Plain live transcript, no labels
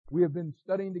We have been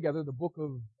studying together the book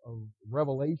of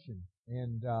Revelation,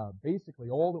 and basically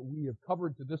all that we have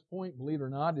covered to this point, believe it or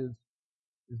not, is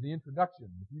the introduction.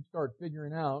 If you start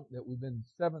figuring out that we've been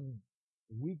 7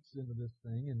 weeks into this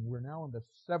thing, and we're now in the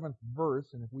 7th verse,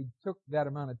 and if we took that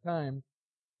amount of time,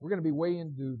 we're going to be way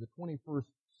into the 21st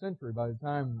century by the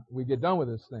time we get done with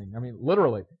this thing. I mean,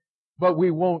 literally. But we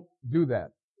won't do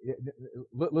that.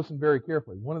 Listen very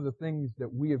carefully. One of the things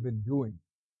that we have been doing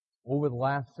over the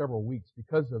last several weeks,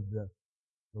 because of the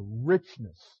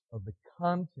richness of the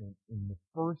content in the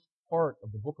first part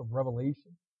of the book of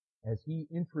Revelation, as he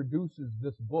introduces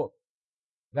this book,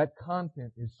 that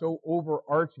content is so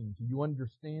overarching to you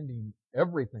understanding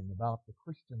everything about the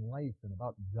Christian life and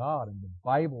about God and the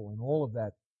Bible and all of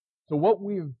that. So what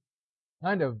we've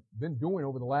kind of been doing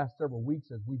over the last several weeks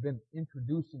as we've been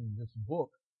introducing this book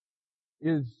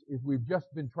is we've just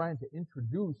been trying to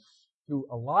introduce to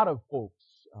a lot of folks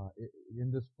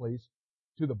in this place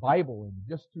to the Bible and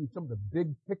just to some of the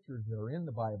big pictures that are in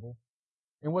the Bible.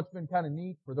 And what's been kind of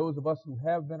neat for those of us who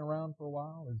have been around for a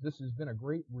while is this has been a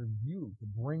great review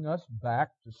to bring us back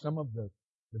to some of the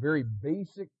very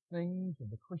basic things of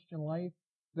the Christian life,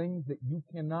 things that you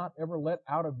cannot ever let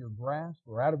out of your grasp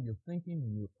or out of your thinking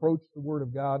when you approach the Word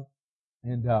of God.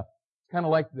 And it's kind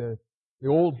of like the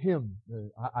old hymn,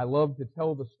 I love to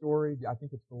tell the story. I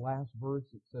think it's the last verse.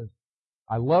 It says,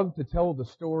 I love to tell the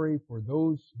story, for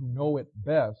those who know it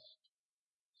best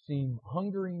seem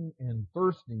hungering and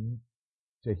thirsting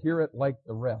to hear it like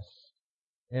the rest.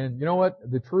 And you know what?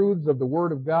 The truths of the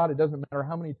Word of God, it doesn't matter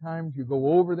how many times you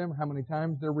go over them, how many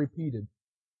times they're repeated.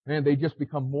 Man, they just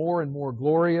become more and more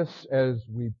glorious as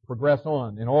we progress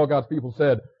on. And all God's people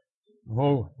said,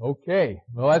 oh, okay.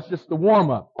 Well, that's just the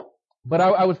warm-up. But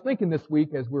I was thinking this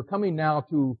week, as we're coming now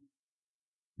to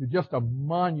just a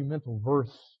monumental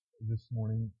verse this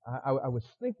morning, I was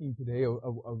thinking today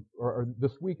or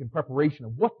this week in preparation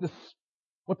of what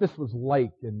this was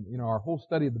like, and our whole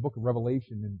study of the book of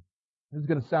Revelation. And this is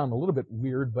going to sound a little bit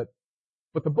weird, but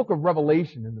the book of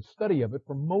Revelation and the study of it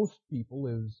for most people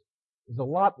is a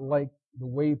lot like the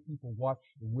way people watch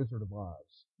The Wizard of Oz.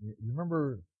 You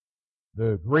remember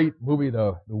the great movie,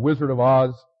 The Wizard of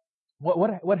Oz?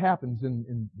 What happens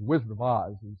in The Wizard of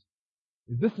Oz is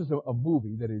this is a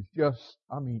movie that is just,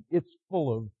 it's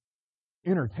full of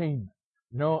entertainment.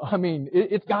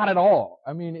 It's got it all.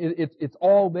 It's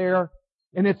all there.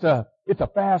 And it's a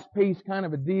fast-paced kind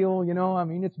of a deal,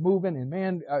 it's moving, and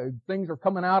man, things are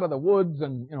coming out of the woods,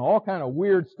 and all kind of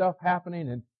weird stuff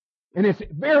happening, and it's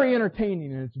very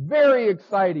entertaining, and it's very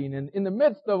exciting, and in the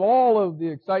midst of all of the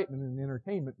excitement and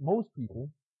entertainment, most people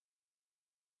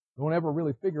don't ever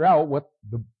really figure out what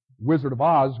the Wizard of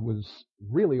Oz was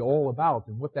really all about,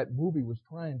 and what that movie was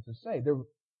trying to say. There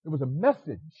was a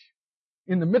message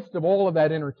in the midst of all of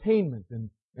that entertainment,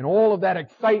 and all of that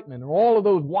excitement, and all of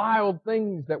those wild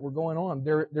things that were going on,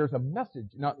 there's a message.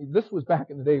 Now, this was back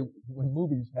in the day when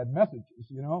movies had messages,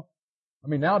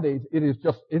 nowadays it's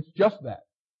just that.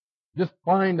 Just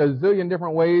find a zillion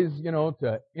different ways,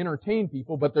 to entertain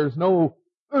people, but there's nothing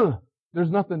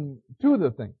to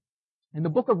the thing. And the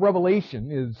book of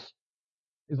Revelation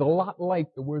is a lot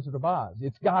like the Wizard of Oz.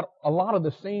 It's got a lot of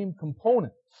the same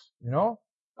components,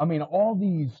 all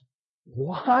these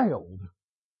wild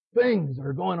things that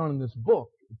are going on in this book,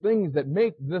 things that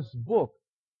make this book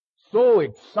so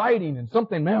exciting and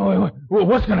something, man, well,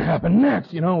 what's going to happen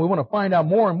next? We want to find out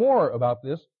more and more about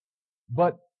this.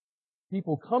 But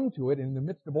people come to it in the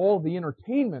midst of all the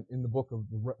entertainment in the book of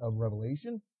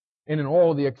Revelation, and in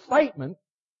all the excitement,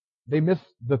 they miss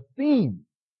the theme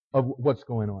of what's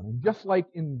going on. And just like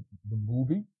in the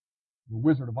movie, The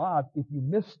Wizard of Oz, if you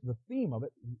miss the theme of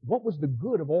it, what was the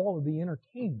good of all of the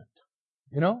entertainment?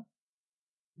 Now,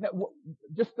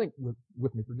 just think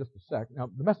with me for just a sec. Now,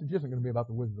 the message isn't going to be about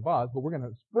the Wizard of Oz, but we're going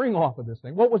to spring off of this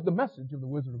thing. What was the message of the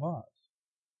Wizard of Oz?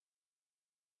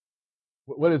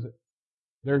 What is it?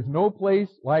 There's no place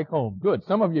like home. Good.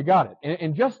 Some of you got it.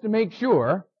 And just to make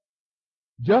sure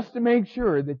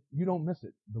that you don't miss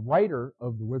it, the writer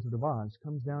of the Wizard of Oz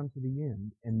comes down to the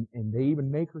end, and they even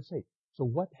make her say, so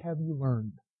what have you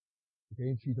learned? Okay,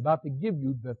 and she's about to give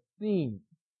you the theme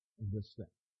of this thing.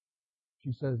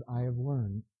 She says, I have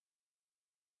learned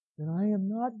that I am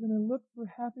not going to look for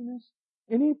happiness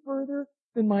any further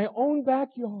than my own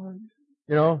backyard.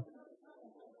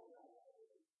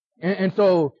 And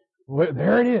so,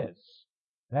 there it is.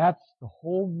 That's the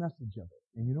whole message of it.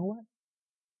 And you know what?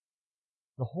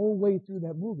 The whole way through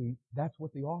that movie, that's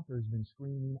what the author has been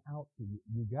screaming out to you.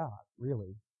 You got,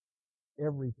 really,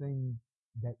 everything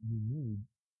that you need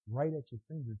right at your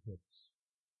fingertips.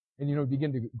 And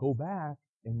begin to go back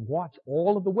and watch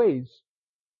all of the ways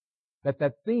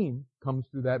that theme comes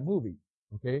through that movie.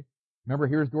 Okay? Remember,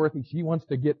 here's Dorothy. She wants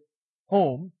to get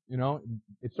home, you know.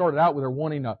 It started out with her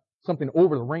wanting something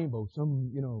over the rainbow,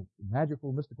 some, you know,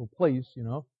 magical, mystical place, you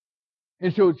know.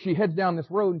 And so she heads down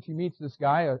this road and she meets this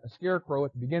guy, a scarecrow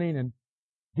at the beginning, and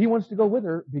he wants to go with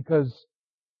her because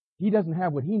he doesn't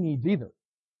have what he needs either.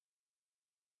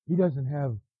 He doesn't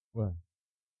have, well,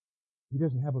 he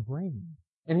doesn't have a brain.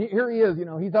 And here he is, you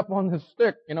know, he's up on this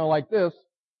stick, you know, like this.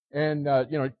 And,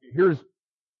 you know, here's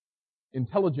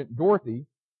intelligent Dorothy.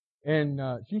 And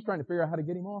she's trying to figure out how to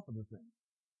get him off of the thing.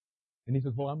 And he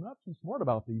says, well, I'm not too smart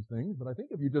about these things, but I think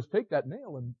if you just take that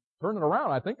nail and turn it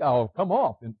around, I think I'll come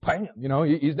off. And bam, you know,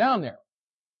 he's down there.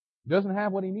 He doesn't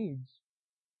have what he needs.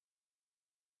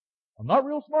 I'm not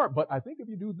real smart, but I think if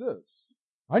you do this,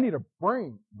 I need a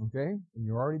brain, okay? And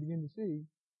you already begin to see,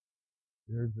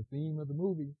 there's the theme of the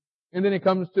movie. And then it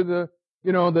comes to the,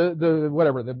 you know,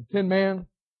 the Tin Man,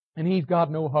 and he's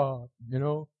got no heart, you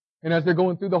know. And as they're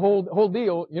going through the whole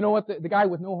deal, you know what the guy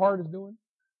with no heart is doing?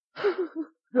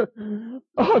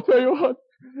 I'll tell you what,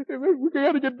 we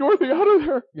got to get Dorothy out of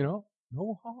there. You know,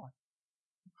 no heart.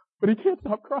 But he can't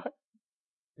stop crying.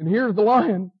 And here's the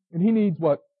lion, and he needs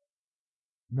what?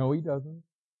 No, he doesn't.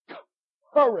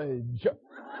 Courage.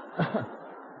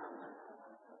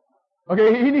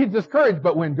 Okay, he needs this courage,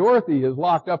 but when Dorothy is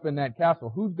locked up in that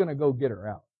castle, who's going to go get her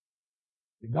out?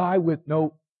 The guy with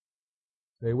no,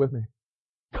 stay with me,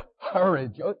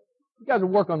 courage. You guys will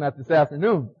work on that this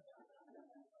afternoon.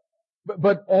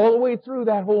 But all the way through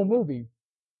that whole movie,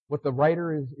 what the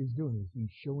writer is doing is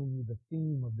he's showing you the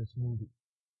theme of this movie.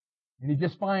 And he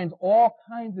just finds all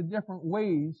kinds of different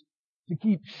ways to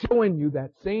keep showing you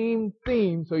that same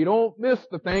theme so you don't miss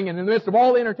the thing. And in the midst of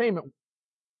all the entertainment,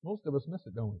 most of us miss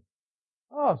it, don't we?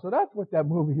 Oh, so that's what that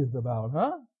movie is about,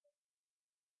 huh?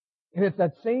 And it's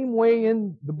that same way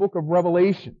in the book of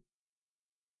Revelation.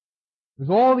 There's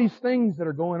all these things that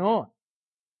are going on.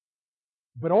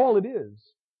 But all it is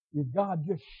God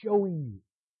just showing you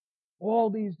all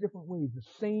these different ways, the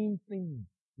same theme,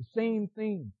 the same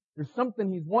thing. There's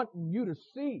something He's wanting you to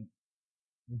see.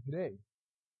 And today,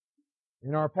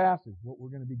 in our passage, what we're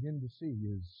going to begin to see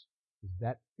is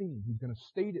that theme. He's going to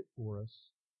state it for us.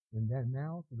 And then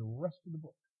now, for the rest of the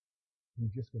book,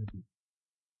 He's just going to be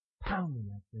pounding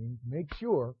that thing to make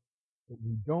sure that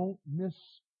we don't miss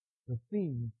the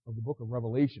theme of the book of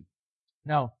Revelation.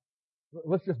 Now,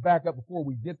 let's just back up before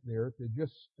we get there to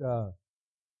just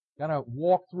kind of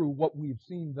walk through what we've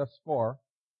seen thus far.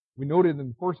 We noted in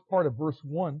the first part of verse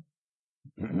 1,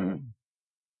 excuse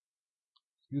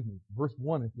me, verse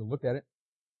 1, if you look at it,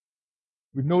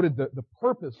 we've noted the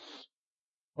purpose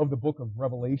of the book of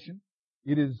Revelation.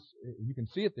 It is, you can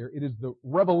see it there, it is the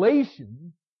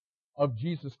revelation of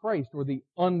Jesus Christ, or the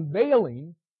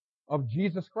unveiling of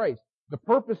Jesus Christ. The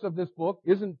purpose of this book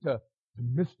isn't to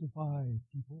mystify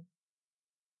people.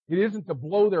 It isn't to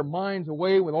blow their minds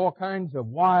away with all kinds of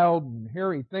wild and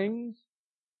hairy things.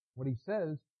 What he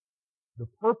says, the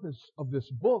purpose of this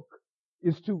book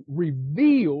is to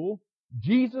reveal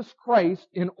Jesus Christ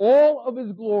in all of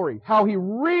His glory, how He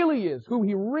really is, who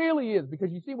He really is.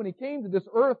 Because you see, when He came to this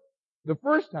earth the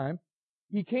first time,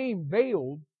 He came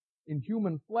veiled in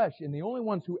human flesh, and the only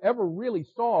ones who ever really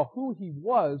saw who He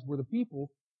was were the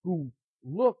people who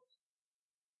looked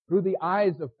through the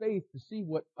eyes of faith to see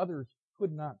what others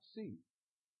could not see.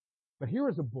 But here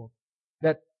is a book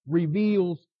that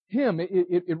reveals Him.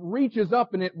 It reaches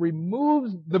up and it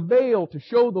removes the veil to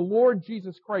show the Lord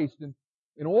Jesus Christ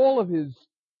in all of His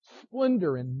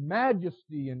splendor and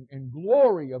majesty and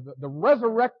glory of the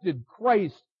resurrected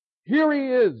Christ. Here He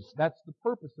is. That's the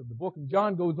purpose of the book. And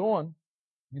John goes on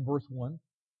in verse 1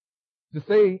 to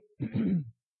say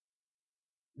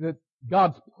that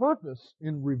God's purpose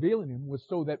in revealing Him was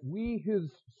so that we, His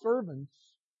servants,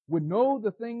 would know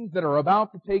the things that are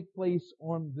about to take place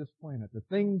on this planet. The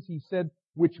things He said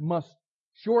which must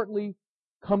shortly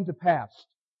come to pass.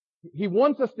 He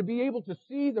wants us to be able to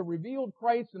see the revealed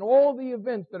Christ and all the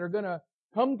events that are going to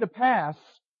come to pass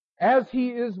as He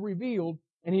is revealed.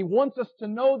 And He wants us to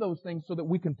know those things so that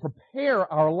we can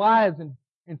prepare our lives and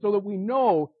so that we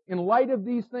know, in light of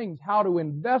these things, how to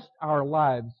invest our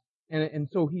lives. And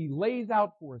so He lays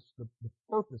out for us the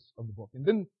purpose of the book. And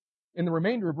then in the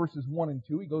remainder of verses 1 and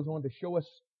 2, He goes on to show us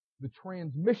the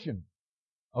transmission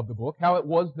of the book, how it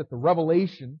was that the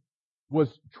revelation was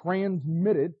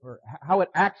transmitted, or how it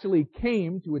actually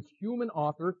came to its human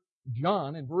author,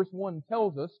 John. And verse 1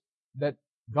 tells us that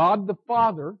God the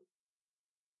Father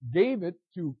gave it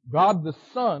to God the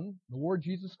Son, the Lord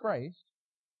Jesus Christ,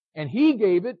 and He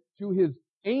gave it to His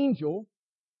angel,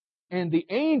 and the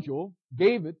angel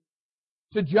gave it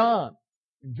to John.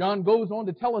 And John goes on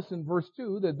to tell us in verse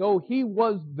 2 that though he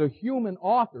was the human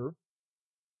author,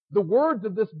 the words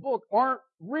of this book aren't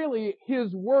really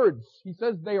his words. He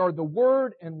says they are the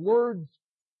word and words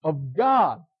of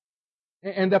God.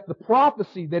 And that the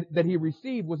prophecy that he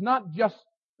received was not just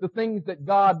the things that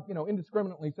God,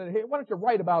 indiscriminately said, hey, why don't you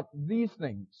write about these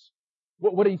things?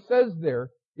 What he says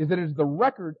there is that it is the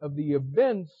record of the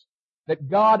events that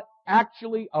God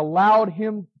actually allowed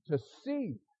him to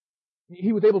see.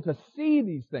 He was able to see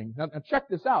these things. Now check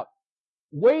this out.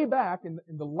 Way back in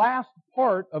the last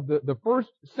part of the first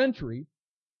century,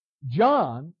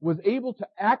 John was able to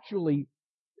actually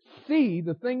see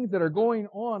the things that are going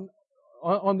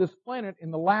on this planet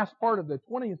in the last part of the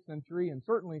 20th century and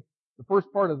certainly the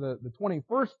first part of the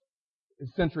 21st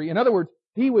century. In other words,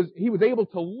 he was able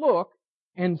to look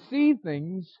and see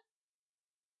things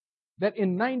that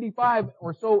in 95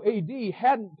 or so AD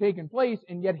hadn't taken place,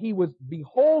 and yet he was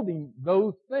beholding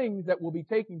those things that will be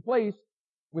taking place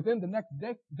within the next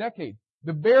decade.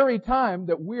 The very time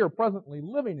that we are presently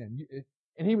living in.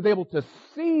 And he was able to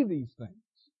see these things.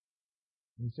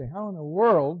 And you say, how in the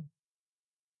world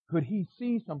could he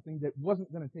see something that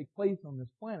wasn't going to take place on this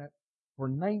planet for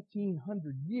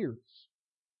 1900 years?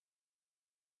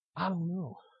 I don't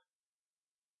know.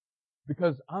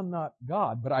 Because I'm not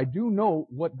God, but I do know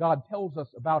what God tells us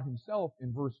about himself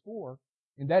in verse 4,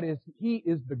 and that is, he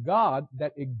is the God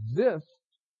that exists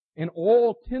in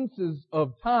all tenses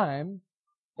of time,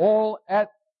 all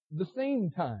at the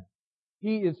same time.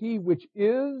 He is he which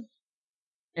is,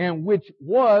 and which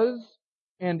was,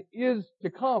 and is to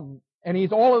come. And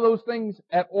he's all of those things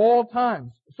at all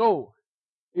times. So,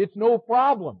 it's no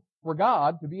problem for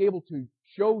God to be able to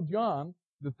show John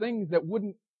the things that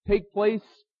wouldn't take place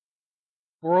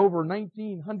for over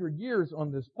 1900 years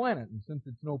on this planet. And since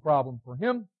it's no problem for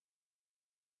him,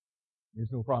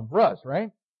 it's no problem for us, right?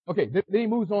 Okay, then he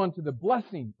moves on to the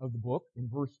blessing of the book in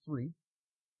verse 3,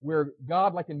 where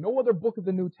God, like in no other book of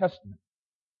the New Testament,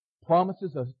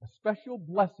 promises a special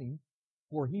blessing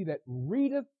for he that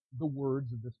readeth the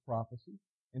words of this prophecy,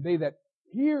 and they that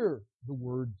hear the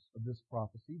words of this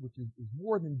prophecy, which is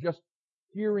more than just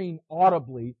hearing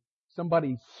audibly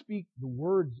somebody speak the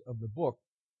words of the book.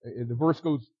 The verse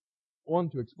goes on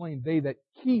to explain, they that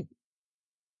keep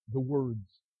the words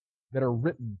that are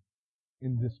written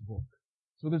in this book.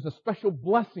 So there's a special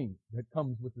blessing that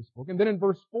comes with this book. And then in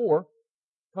verse 4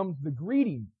 comes the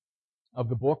greeting of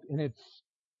the book, and it's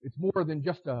more than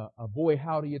just a boy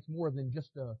howdy. It's more than just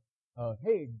a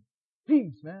hey,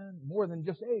 peace, man. More than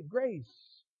just, hey, grace.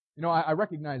 I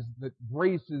recognize that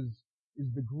grace is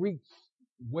the Greeks'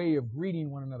 way of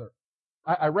greeting one another.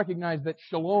 I recognize that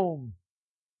shalom,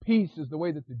 peace, is the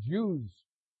way that the Jews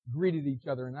greeted each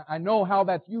other. And I know how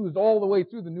that's used all the way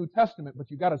through the New Testament, but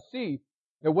you got to see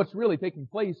that what's really taking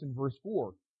place in verse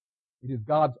 4. It is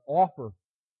God's offer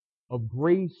of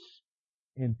grace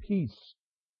and peace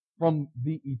from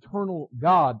the eternal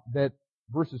God that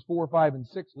verses 4, 5, and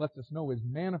 6 lets us know is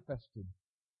manifested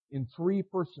in three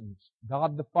persons: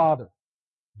 God the Father,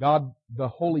 God the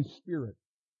Holy Spirit,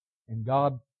 and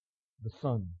God the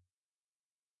Son.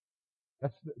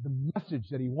 That's the message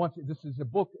that he wants. This is a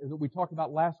book that we talked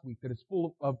about last week that is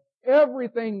full of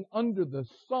everything under the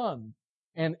sun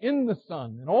and in the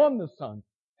sun and on the sun.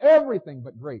 Everything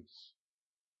but grace.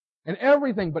 And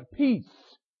everything but peace.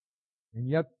 And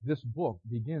yet this book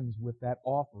begins with that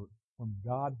offer from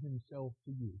God himself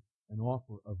to you. An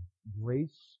offer of grace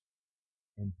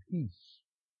and peace.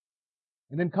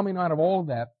 And then coming out of all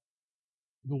that,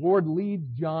 the Lord leads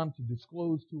John to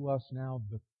disclose to us now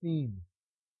the theme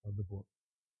of the book.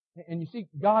 And you see,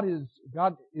 God is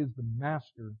the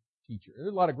master teacher. There are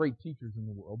a lot of great teachers in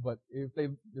the world, but if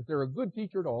they're a good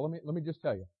teacher at all, let me just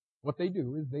tell you, what they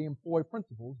do is they employ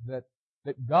principles that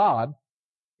God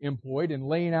employed in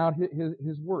laying out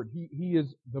His Word. He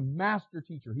is the master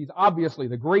teacher. He's obviously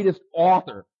the greatest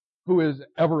author who has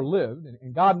ever lived,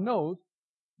 and God knows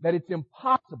that it's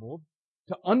impossible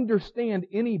to understand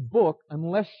any book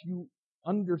unless you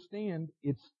understand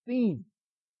its theme.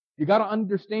 You got to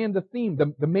understand the theme,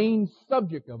 the main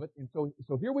subject of it. And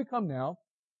so here we come now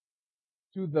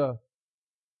to the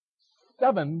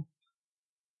 7th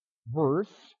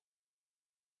verse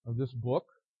of this book.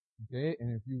 Okay,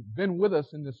 and if you've been with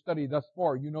us in this study thus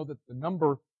far, you know that the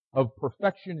number of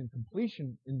perfection and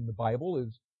completion in the Bible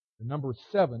is the number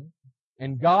 7.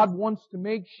 And God wants to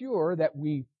make sure that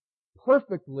we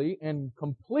perfectly and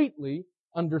completely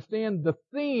understand the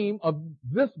theme of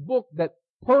this book that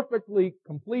perfectly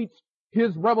completes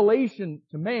His revelation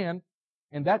to man.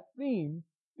 And that theme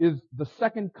is the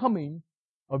second coming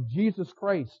of Jesus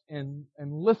Christ. And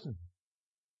listen,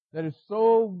 That is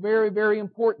so very, very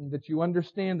important that you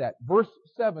understand that. Verse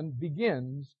 7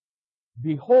 begins,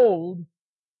 "Behold,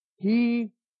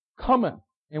 He cometh."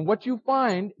 And what you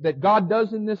find that God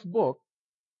does in this book,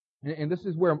 and this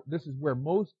is where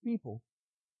most people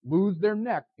lose their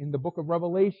neck in the book of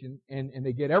Revelation, and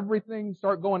they get everything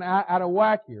start going out of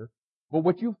whack here. But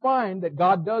what you find that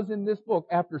God does in this book,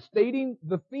 after stating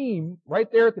the theme right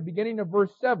there at the beginning of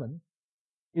verse 7,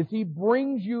 is He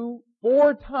brings you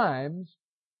 4 times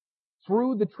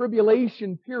through the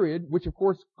tribulation period, which of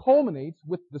course culminates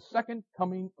with the second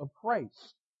coming of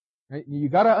Christ. Right? You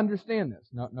got to understand this.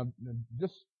 Now,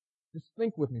 just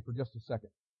think with me for just a second.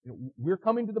 We're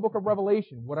coming to the book of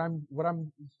Revelation. What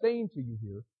I'm saying to you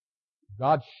here,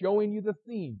 God's showing you the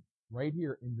theme right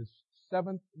here in this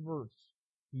 7th verse.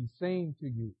 He's saying to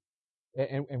you,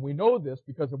 and we know this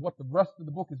because of what the rest of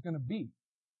the book is going to be.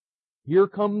 Here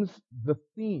comes the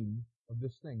theme of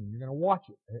this thing, and you're going to watch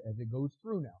it as it goes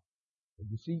through now. But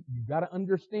you see, you've got to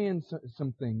understand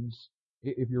some things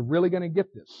if you're really going to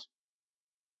get this.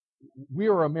 We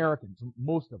are Americans,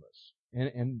 most of us.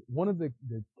 And one of the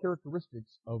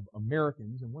characteristics of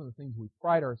Americans, and one of the things we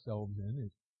pride ourselves in,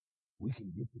 is we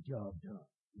can get the job done,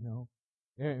 you know.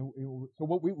 And so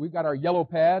we've got our yellow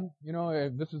pad, you know,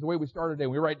 and this is the way we start our day.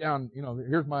 We write down, you know,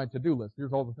 here's my to-do list.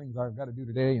 Here's all the things I've got to do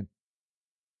today, and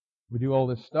we do all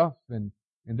this stuff, and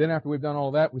then after we've done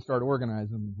all that, we start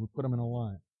organizing them. We put them in a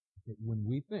line. Okay, when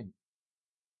we think,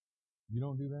 you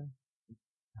don't do that?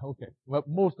 Okay, well,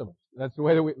 most of us. That's the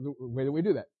way that we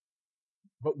do that.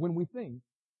 But when we think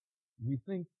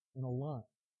in a line.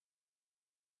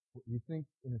 We think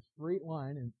in a straight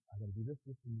line, and I got to do this,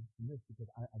 this, and this because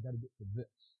I got to get to this.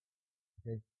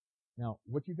 Okay. Now,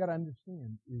 what you got to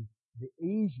understand is the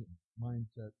Asian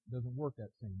mindset doesn't work that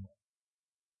same way.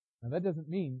 Now, that doesn't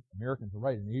mean Americans are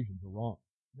right and Asians are wrong.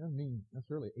 It doesn't mean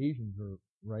necessarily Asians are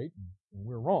right and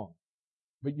we're wrong.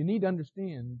 But you need to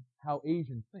understand how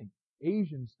Asians think.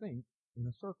 Asians think in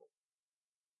a circle.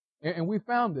 And we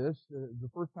found this the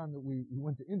first time that we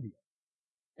went to India.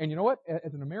 And you know what?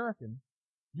 As an American,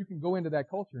 you can go into that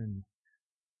culture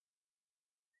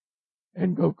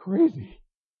and go crazy,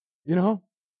 you know,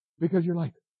 because you're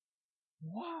like,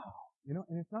 wow, you know,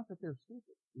 and it's not that they're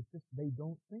stupid. It's just they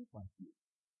don't think like you.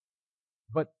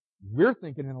 But we're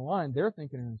thinking in a line, they're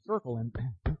thinking in a circle, and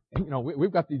you know,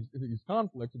 we've got these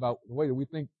conflicts about the way that we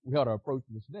think we ought to approach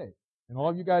this day. And all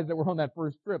of you guys that were on that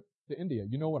first trip to India,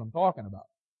 you know what I'm talking about.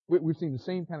 We've seen the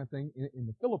same kind of thing in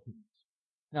the Philippines.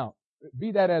 Now,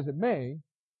 be that as it may,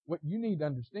 what you need to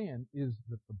understand is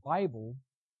that the Bible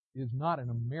is not an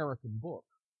American book.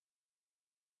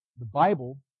 The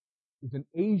Bible is an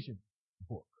Asian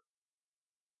book.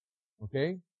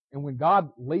 Okay? And when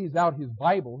God lays out His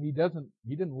Bible, He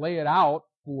didn't lay it out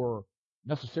for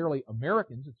necessarily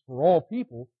Americans. It's for all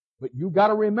people. But you got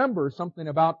to remember something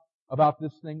about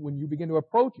this thing when you begin to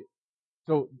approach it.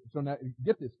 So now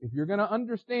get this. If you're going to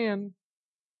understand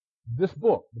this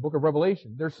book, the book of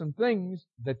Revelation, there's some things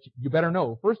that you better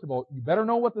know. First of all, you better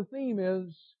know what the theme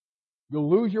is. You'll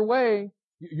lose your way.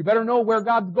 You better know where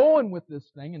God's going with this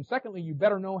thing. And secondly, you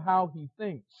better know how He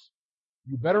thinks.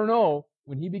 You better know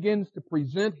when He begins to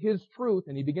present His truth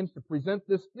and He begins to present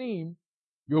this theme,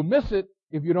 you'll miss it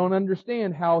if you don't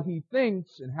understand how He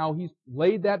thinks and how He's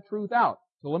laid that truth out.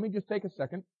 So let me just take a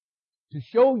second to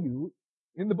show you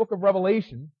in the book of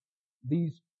Revelation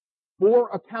these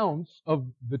 4 accounts of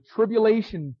the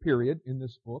tribulation period in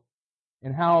this book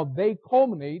and how they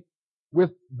culminate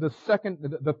with the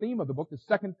theme of the book, the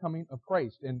second coming of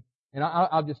Christ. And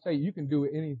I'll just tell you, you can do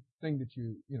anything that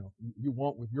you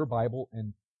want with your Bible.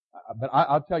 But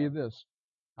I'll tell you this,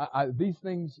 these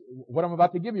things, what I'm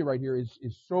about to give you right here is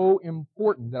so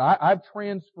important that I've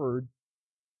transferred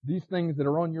these things that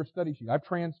are on your study sheet. I've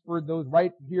transferred those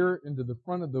right here into the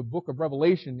front of the book of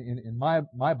Revelation in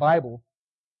my Bible.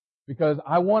 Because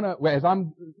I want to, as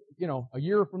I'm, a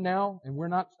year from now, and we're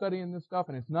not studying this stuff,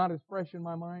 and it's not as fresh in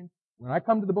my mind, when I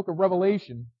come to the book of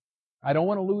Revelation, I don't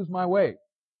want to lose my way.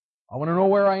 I want to know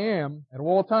where I am at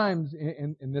all times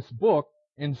in this book.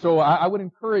 And so I would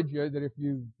encourage you that if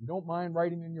you don't mind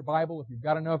writing in your Bible, if you've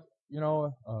got enough,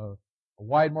 a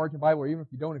wide margin Bible, or even if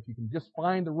you don't, if you can just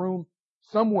find the room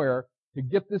somewhere to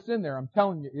get this in there, I'm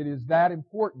telling you, it is that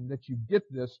important that you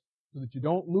get this so that you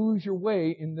don't lose your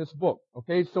way in this book.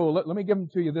 Okay, so let me give them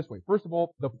to you this way. First of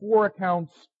all, the 4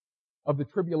 accounts of the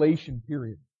tribulation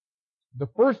period. The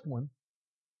first one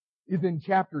is in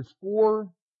chapters 4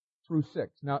 through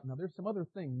 6. Now there's some other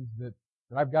things that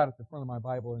I've got at the front of my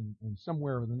Bible and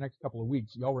somewhere in the next couple of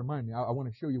weeks. Y'all remind me. I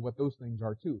want to show you what those things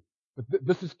are too. But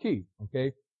this is key,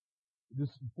 okay? This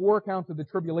 4 accounts of the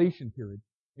tribulation period.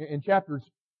 In chapters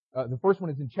The first one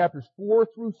is in chapters 4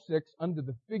 through 6 under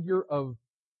the figure of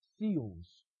seals.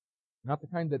 Not the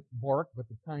kind that bark, but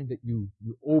the kind that you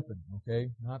open, okay?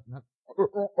 Not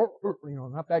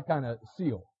that kind of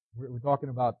seal. We're talking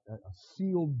about a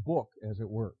sealed book, as it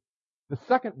were. The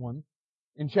second one,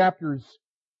 in chapters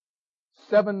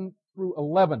 7 through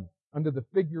 11, under the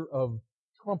figure of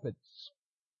trumpets.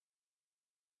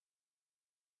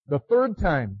 The third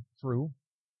time through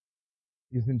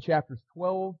is in chapters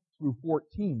 12 through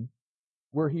 14,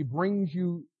 where he brings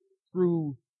you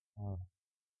through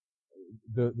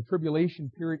the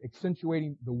tribulation period,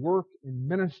 accentuating the work and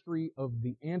ministry of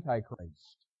the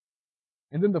Antichrist.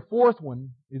 And then the fourth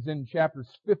one is in chapters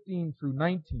 15 through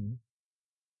 19,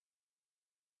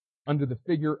 under the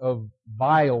figure of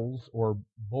vials or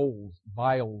bowls.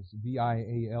 Vials,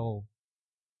 V-I-A-L.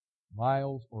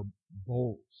 Vials or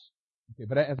bowls. Okay,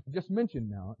 but as I just mentioned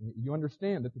now, you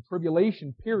understand that the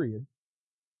tribulation period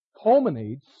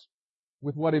culminates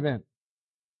with what event?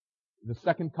 The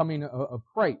second coming of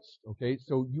Christ. Okay,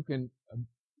 so you can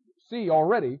see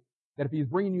already that if he's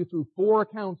bringing you through 4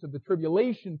 accounts of the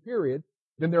tribulation period,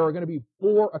 then there are going to be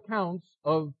 4 accounts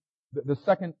of the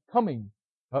second coming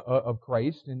of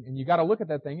Christ. And you got to look at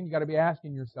that thing and you got to be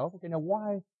asking yourself, okay, now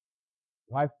why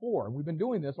 4? And we've been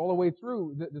doing this all the way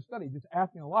through the study, just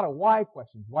asking a lot of why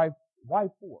questions. Why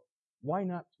 4? Why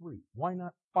not 3? Why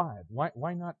not 5?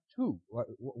 Why not 2?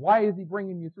 Why is he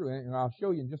bringing you through? And I'll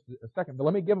show you in just a second, but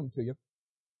let me give them to you.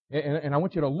 And I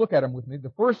want you to look at them with me.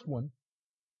 The first one,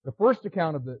 the first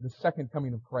account of the second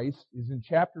coming of Christ is in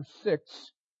chapter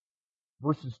 6,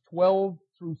 verses 12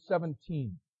 through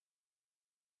 17.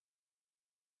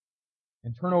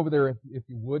 And turn over there if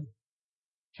you would.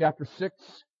 Chapter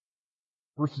 6,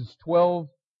 verses 12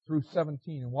 through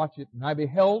 17. And watch it. And I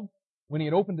beheld, when he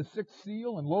had opened the 6th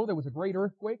seal, and lo, there was a great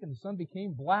earthquake, and the sun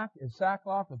became black as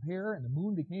sackcloth of hair, and the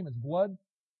moon became as blood,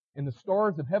 and the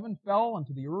stars of heaven fell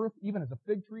unto the earth, even as a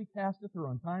fig tree casteth her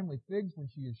untimely figs when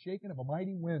she is shaken of a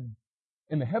mighty wind.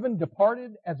 And the heaven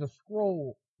departed as a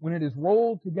scroll when it is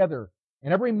rolled together,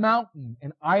 and every mountain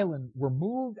and island were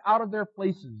moved out of their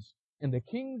places, and the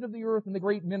kings of the earth, and the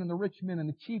great men, and the rich men, and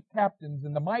the chief captains,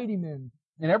 and the mighty men,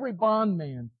 and every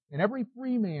bondman, and every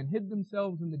free man hid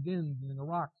themselves in the dens and in the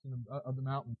rocks of the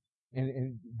mountains.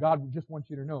 And God just wants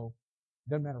you to know,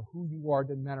 doesn't matter who you are,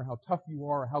 doesn't matter how tough you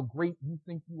are, or how great you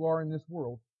think you are in this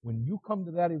world, when you come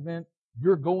to that event,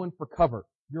 you're going for cover.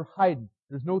 You're hiding.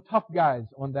 There's no tough guys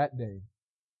on that day.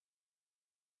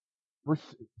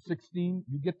 Verse 16,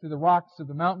 you get to the rocks of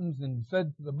the mountains, and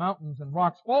said to the mountains and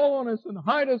rocks, fall on us and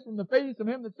hide us from the face of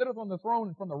him that sitteth on the throne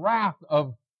and from the wrath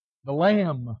of the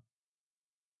Lamb.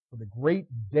 For the great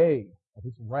day of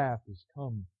his wrath is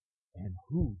come, and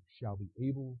who shall be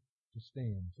able to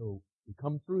stand? So we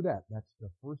come through that. That's the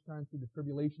first time through the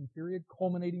tribulation period,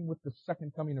 culminating with the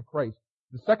second coming of Christ.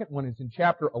 The second one is in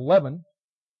chapter 11,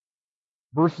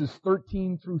 verses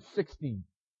 13 through 16.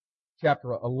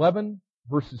 Chapter 11,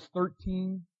 verses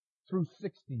 13 through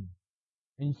 16.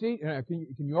 And you see, can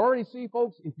you already see,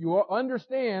 folks, if you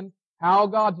understand how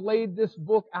God's laid this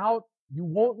book out, you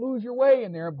won't lose your way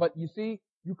in there. But you see,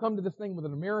 you come to this thing with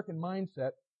an American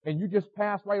mindset, and you just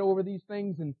pass right over these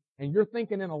things, and you're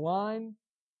thinking in a line,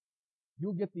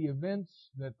 you'll get the events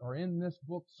that are in this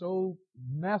book so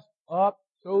messed up,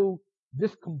 so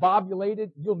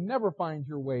discombobulated, you'll never find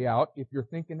your way out if you're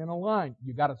thinking in a line.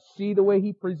 You got to see the way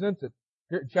he presents it.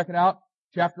 Here, check it out.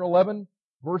 Chapter 11,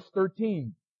 verse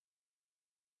 13.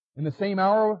 In the same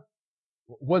hour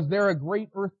was there a great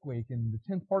earthquake, and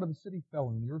the 10th part of the city fell,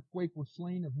 and the earthquake were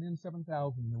slain of men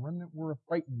 7,000, and the remnant were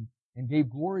affrighted, and gave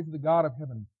glory to the God of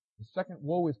heaven. The second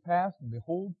woe is past, and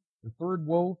behold, the third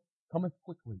woe cometh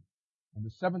quickly. And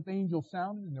the 7th angel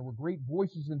sounded, and there were great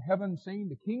voices in heaven, saying,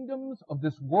 the kingdoms of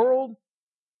this world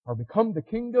are become the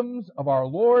kingdoms of our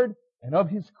Lord and of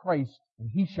his Christ, and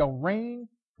he shall reign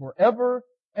forever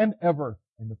and ever.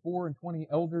 And the 24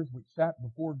 elders which sat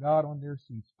before God on their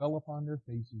seats fell upon their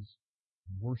faces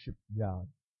and worshiped God.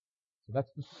 So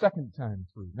that's the second time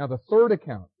through. Now the third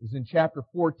account is in chapter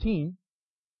 14,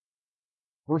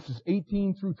 verses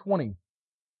 18 through 20.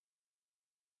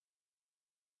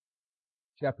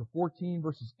 Chapter 14,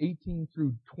 verses 18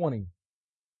 through 20.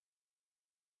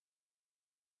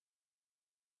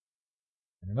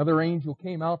 And another angel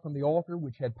came out from the altar,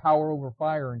 which had power over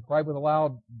fire, and cried with a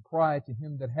loud cry to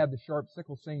him that had the sharp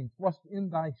sickle, saying, thrust in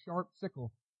thy sharp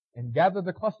sickle, and gather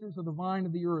the clusters of the vine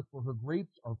of the earth, for her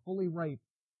grapes are fully ripe.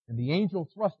 And the angel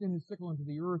thrust in his sickle into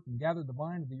the earth, and gathered the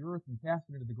vine of the earth, and cast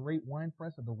it into the great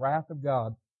winepress of the wrath of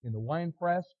God. And the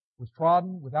winepress was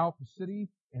trodden without the city,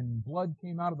 and blood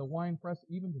came out of the winepress,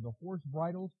 even to the horse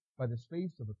bridles, by the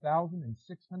space of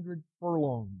 1,600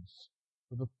 furlongs.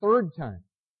 for the third time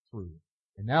through.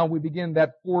 And now we begin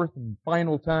that fourth and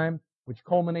final time, which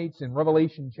culminates in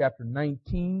Revelation chapter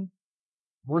 19,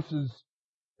 verses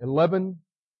 11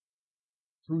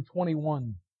 through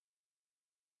 21.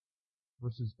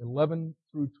 Verses 11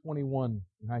 through 21.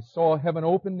 And I saw heaven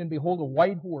opened, and behold, a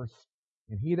white horse,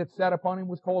 and he that sat upon him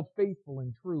was called Faithful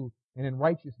and True, and in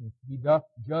righteousness he doth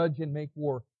judge and make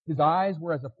war. His eyes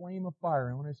were as a flame of fire,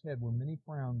 and on his head were many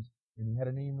crowns, and he had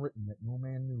a name written that no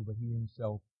man knew but he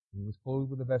himself. And he was clothed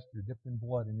with a vesture dipped in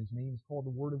blood, and his name is called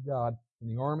the Word of God. And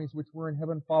the armies which were in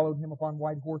heaven followed him upon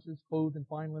white horses, clothed in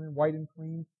fine linen, white and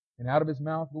clean. And out of his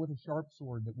mouth goeth a sharp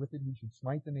sword, that with it he should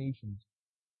smite the nations.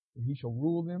 And he shall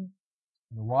rule them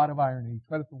with a rod of iron, and he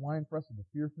treadeth the winepress of the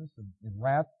fierceness and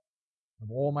wrath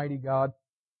of Almighty God.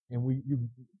 And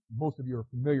most of you are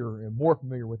familiar, and more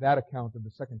familiar with that account of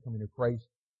the second coming of Christ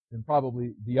than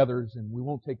probably the others, and we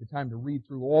won't take the time to read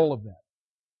through all of that.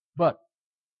 But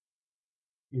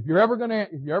if you're ever gonna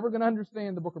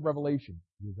understand the book of Revelation,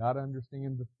 you've got to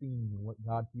understand the theme and what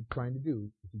God keeps trying to do.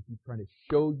 He keeps trying to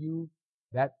show you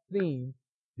that theme,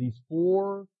 these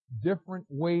four different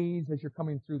ways as you're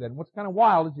coming through that. And what's kind of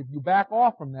wild is if you back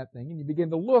off from that thing and you begin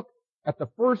to look at the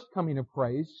first coming of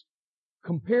Christ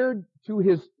compared to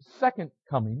His second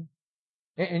coming,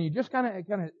 and you just kind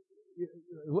of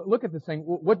look at this thing,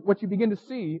 what you begin to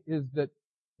see is that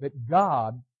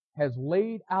God has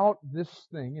laid out this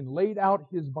thing and laid out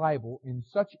His Bible in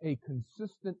such a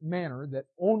consistent manner that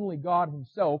only God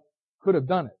Himself could have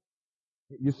done it.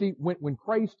 You see, when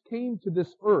Christ came to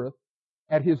this earth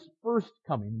at His first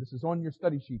coming, this is on your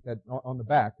study sheet on the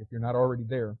back if you're not already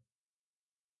there.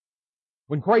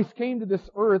 When Christ came to this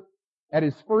earth at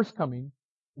His first coming,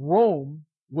 Rome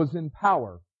was in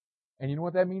power. And you know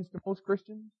what that means to most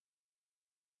Christians?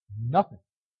 Nothing.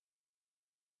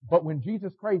 But when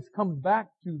Jesus Christ comes back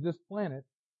to this planet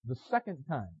the second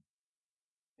time,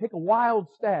 take a wild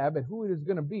stab at who it is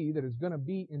going to be that is going to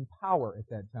be in power at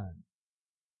that time.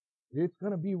 It's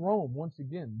going to be Rome once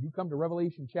again. You come to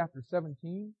Revelation chapter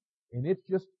 17, and it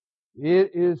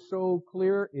is so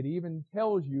clear, it even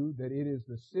tells you that it is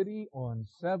the city on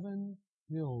 7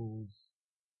 hills.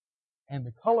 And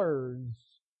the colors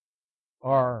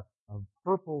are of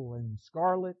purple and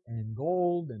scarlet and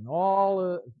gold and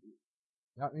all.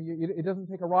 It doesn't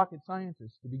take a rocket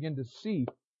scientist to begin to see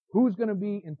who's going to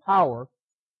be in power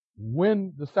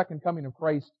when the second coming of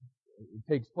Christ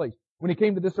takes place. When He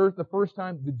came to this earth the first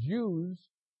time, the Jews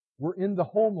were in the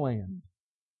homeland.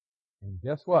 And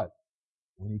guess what?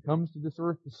 When He comes to this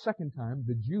earth the second time,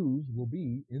 the Jews will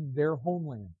be in their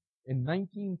homeland. In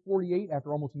 1948,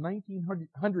 after almost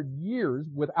 1900 years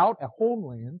without a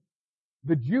homeland,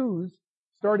 the Jews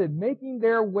started making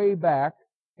their way back,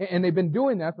 and they've been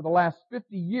doing that for the last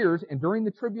 50 years, and during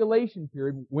the tribulation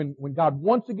period, when God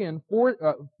once again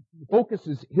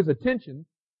focuses His attention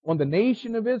on the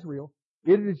nation of Israel,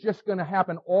 it is just going to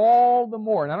happen all the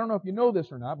more. And I don't know if you know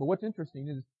this or not, but what's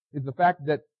interesting is the fact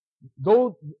that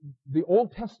though the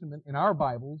Old Testament in our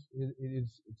Bibles,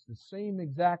 it's the same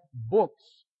exact books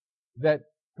that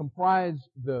comprise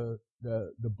the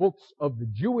books of the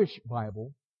Jewish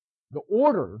Bible, the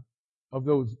order of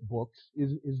those books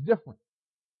is different.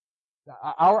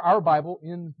 Our Bible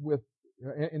ends with,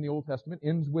 in the Old Testament,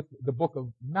 ends with the book of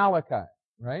Malachi,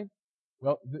 right?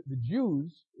 Well, the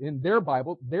Jews, in their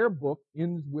Bible, their book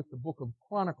ends with the book of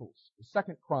Chronicles, the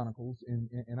Second Chronicles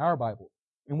in our Bible.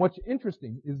 And what's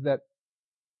interesting is that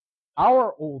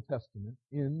our Old Testament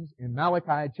ends in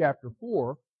Malachi chapter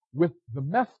 4 with the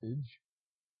message,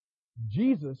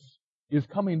 Jesus is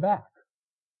coming back.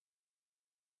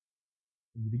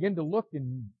 And you begin to look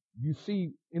and you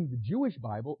see in the Jewish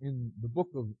Bible, in the book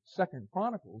of Second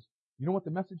Chronicles, you know what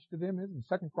the message to them is in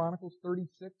Second Chronicles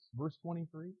 36, verse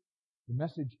 23? The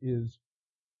message is,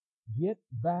 get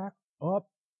back up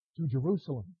to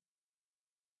Jerusalem.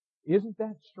 Isn't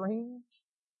that strange?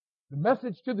 The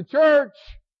message to the church,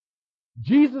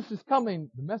 Jesus is coming.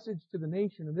 The message to the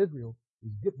nation of Israel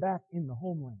is get back in the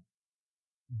homeland.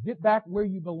 Get back where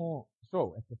you belong.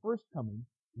 So, at the first coming,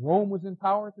 Rome was in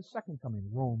power. At the second coming,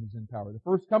 Rome was in power. The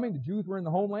first coming, the Jews were in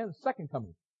the homeland. The second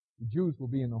coming, the Jews will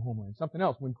be in the homeland. Something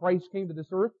else. When Christ came to this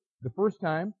earth, the first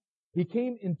time, He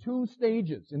came in 2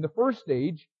 stages. In the first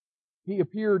stage, He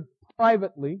appeared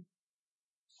privately,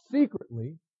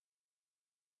 secretly,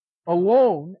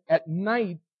 alone at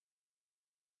night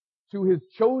to His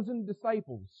chosen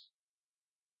disciples.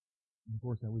 And of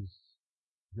course, that was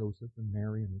Joseph and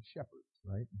Mary and the shepherds,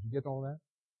 right? Did you get all that?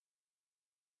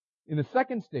 In the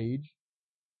second stage,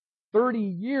 30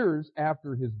 years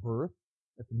after His birth,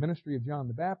 at the ministry of John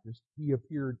the Baptist, He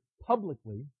appeared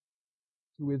publicly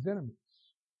to His enemies.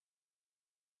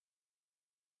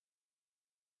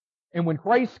 And when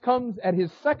Christ comes at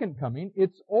His second coming,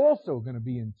 it's also going to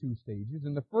be in two stages.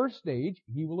 In the first stage,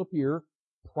 He will appear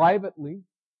privately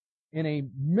in a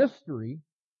mystery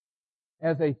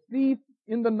as a thief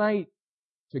in the night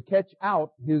to catch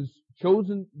out His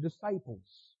chosen disciples,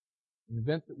 an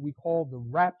event that we call the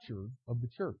rapture of the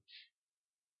church.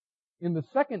 In the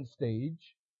second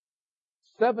stage,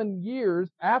 7 years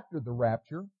after the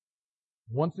rapture,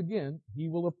 once again, He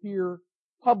will appear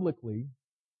publicly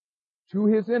to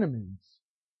His enemies,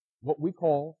 what we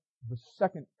call the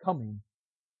second coming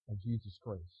of Jesus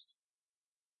Christ.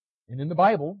 And in the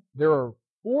Bible, there are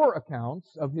 4 accounts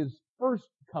of His first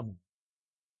coming.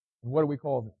 And what do we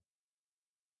call them?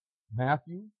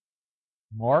 Matthew,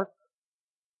 Mark,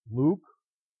 Luke,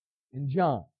 and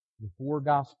John, the 4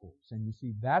 Gospels. And you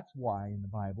see, that's why in the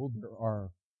Bible there are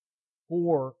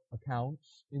 4 accounts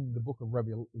in the book of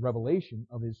Revelation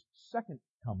of His second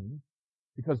coming,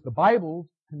 because the Bible's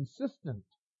consistent.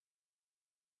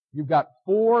 You've got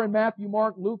 4 in Matthew,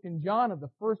 Mark, Luke, and John of the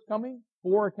first coming,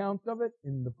 4 accounts of it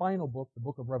in the final book, the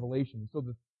book of Revelation. So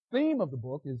the theme of the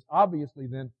book is obviously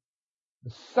then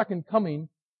the second coming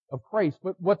of Christ.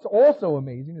 But what's also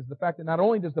amazing is the fact that not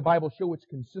only does the Bible show its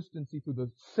consistency through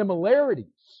the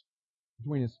similarities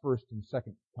between His first and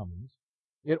second comings,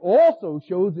 it also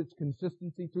shows its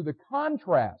consistency through the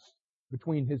contrast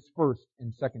between His first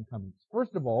and second comings.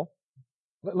 First of all,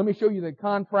 let me show you the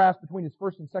contrast between His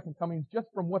first and second comings just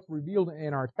from what's revealed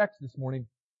in our text this morning,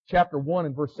 chapter 1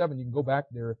 and verse 7. You can go back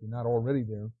there if you're not already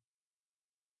there.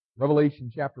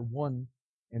 Revelation chapter 1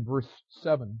 and verse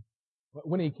 7.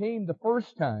 When He came the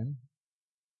first time,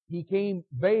 He came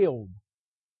veiled,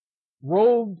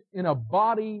 robed in a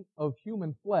body of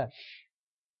human flesh.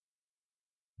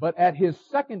 But at His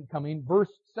second coming,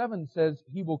 verse 7 says,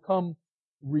 He will come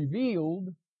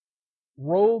revealed,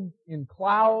 robed in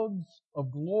clouds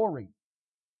of glory.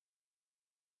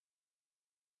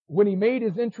 When He made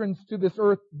His entrance to this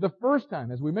earth the first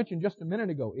time, as we mentioned just a minute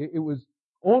ago, it was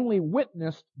only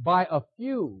witnessed by a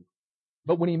few.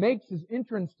 But when He makes His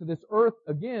entrance to this earth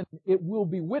again, it will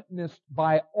be witnessed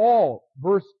by all.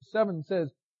 Verse 7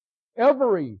 says,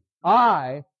 every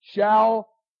eye shall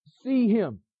see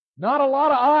Him. Not a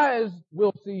lot of eyes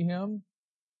will see Him.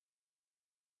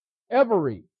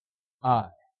 Every eye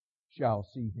shall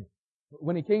see Him.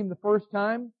 When He came the first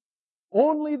time,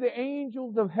 only the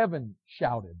angels of heaven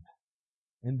shouted.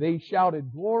 And they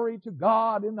shouted, glory to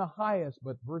God in the highest.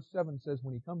 But verse 7 says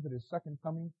when He comes at His second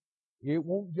coming, it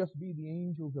won't just be the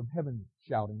angels of heaven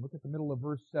shouting. Look at the middle of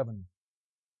verse 7.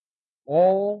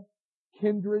 All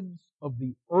kindreds of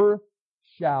the earth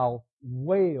shall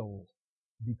wail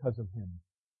because of Him.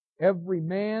 Every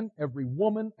man, every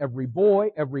woman, every boy,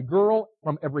 every girl,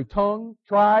 from every tongue,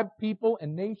 tribe, people,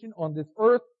 and nation on this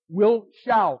earth will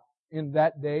shout in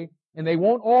that day. And they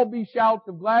won't all be shouts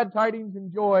of glad tidings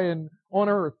and joy and on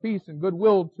earth, peace and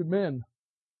goodwill to men.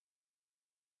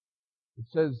 It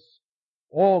says,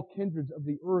 all kindreds of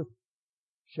the earth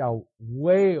shall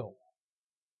wail.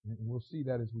 And we'll see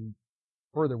that as we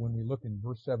further when we look in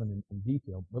verse 7 in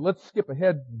detail. But let's skip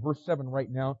ahead verse 7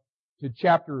 right now to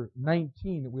chapter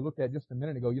 19 that we looked at just a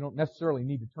minute ago. You don't necessarily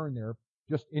need to turn there,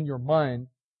 just in your mind.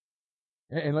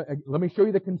 And let me show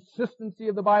you the consistency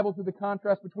of the Bible through the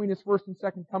contrast between His first and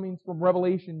second comings from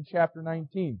Revelation chapter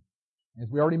 19. As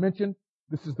we already mentioned,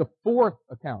 this is the 4th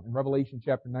account in Revelation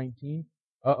chapter 19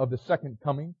 of the second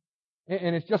coming.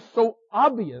 And it's just so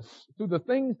obvious through the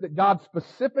things that God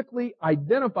specifically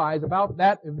identifies about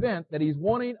that event that He's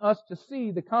wanting us to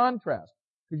see the contrast.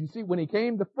 Because you see, when He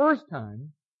came the first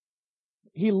time,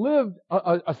 He lived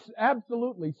a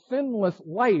absolutely sinless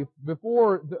life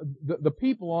before the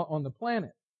people on the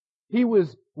planet. He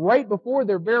was right before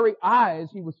their very eyes.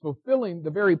 He was fulfilling the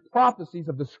very prophecies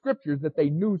of the Scriptures that they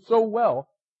knew so well.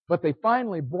 But they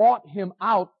finally brought Him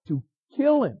out to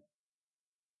kill Him.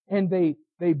 And they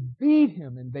beat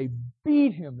Him and they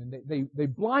beat Him and they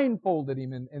blindfolded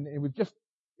Him and it was just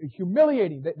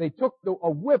humiliating. They took a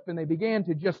whip and they began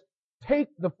to just take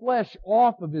the flesh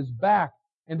off of His back.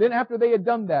 And then after they had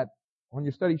done that, on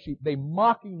your study sheet, they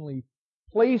mockingly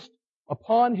placed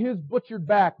upon His butchered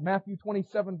back, Matthew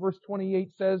 27 verse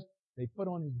 28 says, they put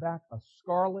on His back a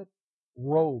scarlet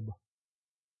robe.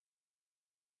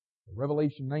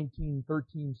 Revelation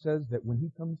 19:13 says that when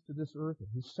He comes to this earth at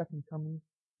His second coming,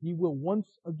 He will once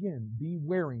again be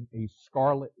wearing a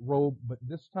scarlet robe, but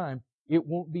this time it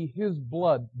won't be His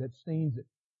blood that stains it.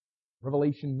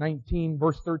 Revelation 19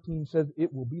 verse 13 says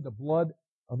it will be the blood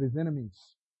of His enemies.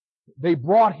 They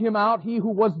brought Him out, He who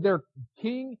was their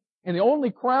king, and the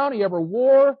only crown He ever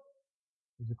wore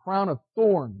was a crown of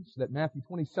thorns that Matthew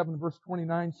 27 verse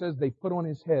 29 says they put on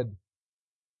His head.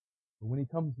 But when He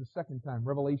comes the second time,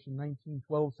 Revelation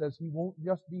 19:12 says He won't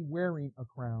just be wearing a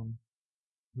crown.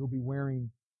 He'll be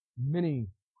wearing many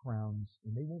crowns,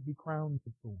 and they won't be crowns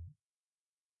of thorns.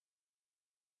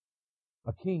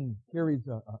 A king carries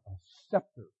a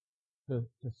scepter to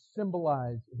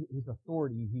symbolize his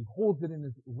authority. He holds it in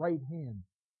his right hand.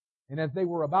 And as they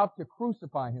were about to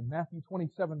crucify Him, Matthew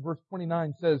 27 verse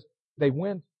 29 says, they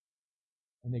went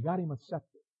and they got Him a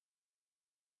scepter.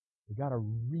 They got a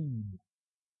reed,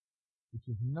 which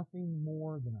is nothing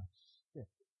more than a stick.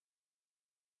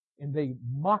 And they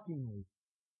mockingly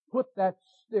put that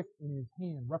stick in His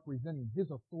hand, representing His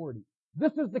authority.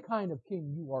 This is the kind of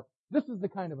king you are. This is the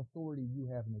kind of authority you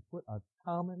have. And they put a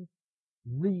common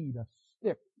reed, a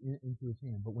stick, into His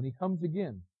hand. But when He comes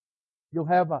again, He'll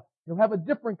have a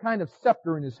different kind of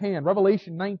scepter in His hand.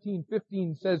 Revelation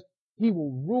 19:15 says, He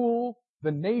will rule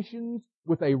the nations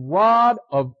with a rod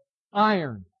of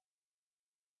iron.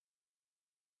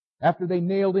 After they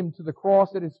nailed Him to the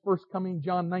cross at His first coming,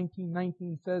 John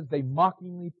 19:19 says, they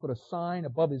mockingly put a sign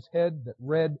above His head that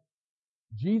read,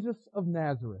 Jesus of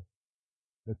Nazareth,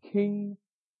 the King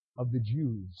of the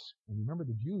Jews. And remember,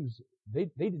 the Jews, they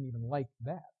didn't even like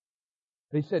that.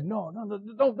 They said, no,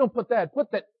 don't put that.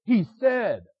 Put that. He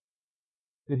said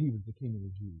that He was the King of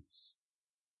the Jews.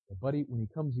 But buddy, when He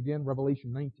comes again,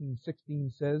 Revelation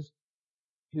 19:16 says,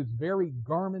 His very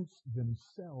garments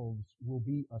themselves will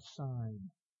be a sign.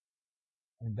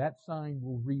 And that sign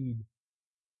will read,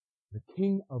 the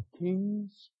King of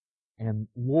Kings and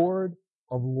Lord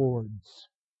of Lords.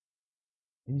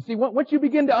 And you see, once you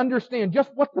begin to understand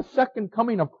just what the second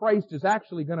coming of Christ is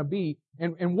actually going to be,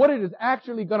 and what it is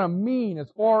actually going to mean as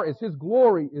far as His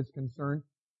glory is concerned,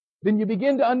 then you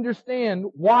begin to understand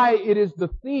why it is the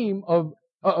theme of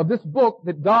this book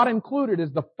that God included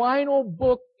as the final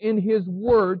book in His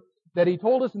Word that He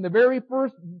told us in the very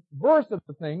first verse of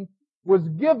the thing was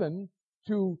given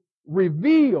to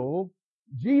reveal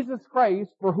Jesus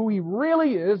Christ for who He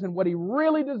really is and what He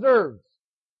really deserves.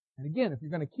 And again, if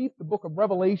you're going to keep the book of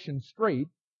Revelation straight,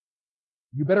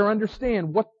 you better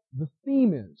understand what the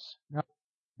theme is.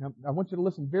 Now I want you to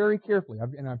listen very carefully.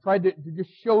 I've tried to just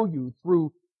show you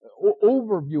through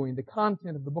overviewing the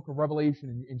content of the book of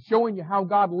Revelation and showing you how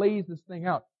God lays this thing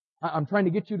out. I'm trying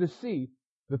to get you to see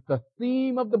that the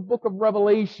theme of the book of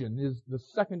Revelation is the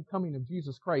second coming of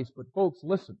Jesus Christ. But folks,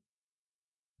 listen.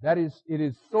 It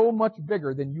is so much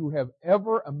bigger than you have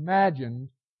ever imagined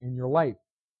in your life.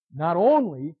 Not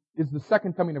only is the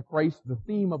second coming of Christ the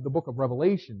theme of the book of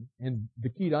Revelation and the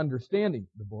key to understanding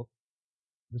the book,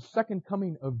 the second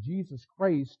coming of Jesus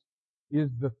Christ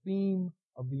is the theme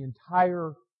of the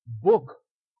entire book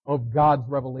of God's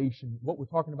revelation. What we're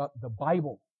talking about, the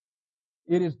Bible.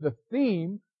 It is the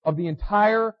theme of the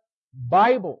entire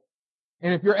Bible.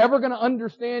 And if you're ever going to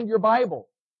understand your Bible,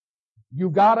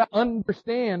 you've got to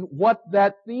understand what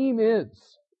that theme is.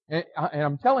 And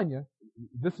I'm telling you,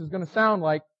 this is going to sound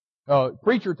like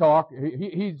preacher talk.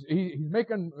 He's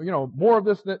making, more of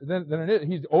this than it is.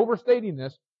 He's overstating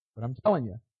this. But I'm telling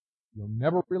you, you'll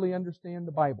never really understand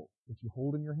the Bible that you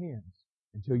hold in your hands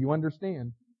until you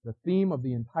understand the theme of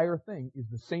the entire thing is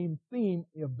the same theme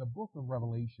of the book of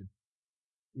Revelation.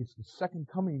 It's the second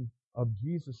coming of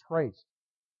Jesus Christ.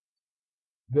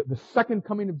 The second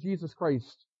coming of Jesus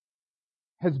Christ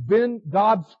has been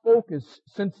God's focus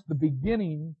since the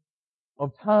beginning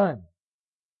of time.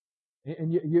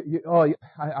 And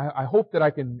I hope that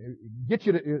I can get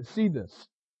you to see this.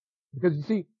 Because you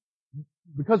see,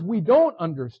 because we don't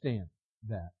understand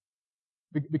that.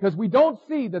 Because we don't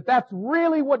see that that's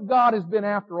really what God has been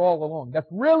after all along. That's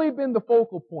really been the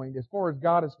focal point as far as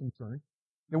God is concerned.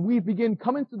 And we begin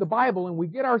coming to the Bible and we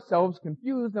get ourselves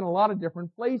confused in a lot of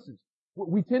different places. What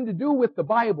we tend to do with the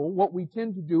Bible, what we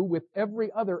tend to do with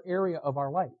every other area of our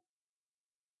life.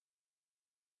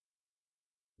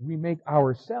 We make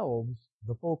ourselves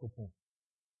the focal point.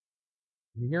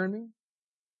 You hearing me?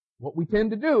 What we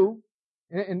tend to do,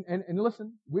 and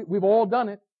listen, we've all done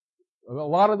it. A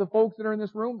lot of the folks that are in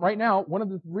this room right now, one of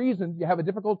the reasons you have a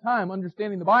difficult time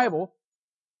understanding the Bible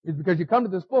is because you come to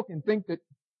this book and think that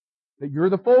you're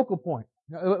the focal point.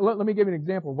 Now, let me give you an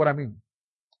example of what I mean.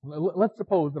 Let's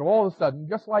suppose that all of a sudden,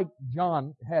 just like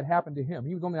John had happened to him,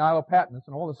 he was on the Isle of Patmos,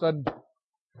 and all of a sudden,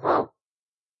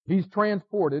 he's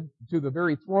transported to the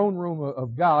very throne room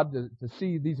of God to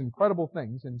see these incredible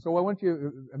things. And so I want you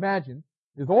to imagine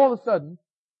is all of a sudden,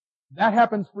 that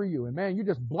happens for you. And man, you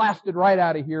just blasted right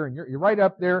out of here, and you're right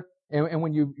up there. And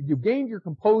when you gained your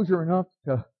composure enough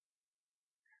to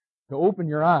open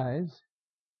your eyes,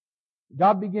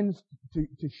 God begins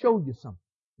to show you something.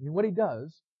 I mean, what He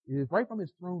does is right from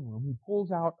His throne room, He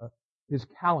pulls out his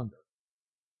calendar.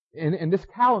 And this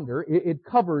calendar, it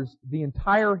covers the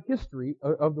entire history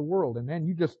of the world. And man,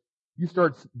 you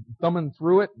start thumbing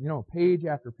through it, page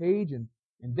after page, and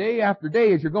day after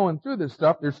day as you're going through this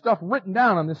stuff, there's stuff written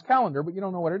down on this calendar, but you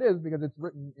don't know what it is because it's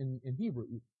written in Hebrew.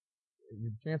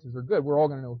 Chances are good we're all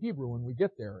going to know Hebrew when we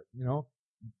get there,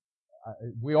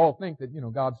 We all think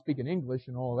that, God's speaking English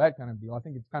and all of that kind of deal. I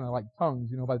think it's kind of like tongues,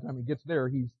 by the time he gets there,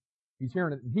 he's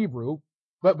hearing it in Hebrew.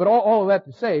 But all of that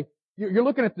to say, you're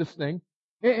looking at this thing,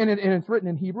 and it's written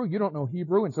in Hebrew. You don't know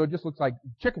Hebrew, and so it just looks like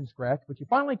chicken scratch. But you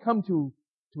finally come to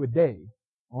a day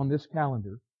on this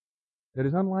calendar that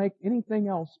is unlike anything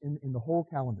else in the whole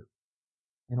calendar.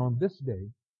 And on this day,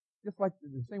 just like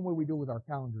the same way we do with our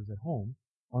calendars at home,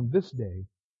 on this day,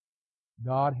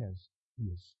 God He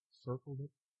has circled it,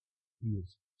 He has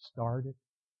starred it,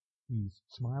 He's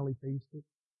smiley faced it,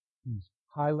 He's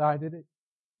highlighted it,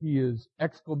 He has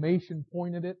exclamation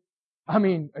pointed it. I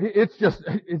mean,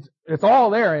 it's all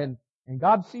there, and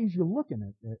God sees you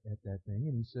looking at that thing,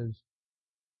 and He says,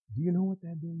 do you know what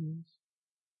that day is?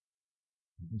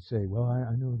 You say, well,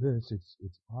 I know this.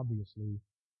 It's obviously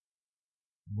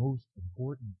the most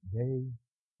important day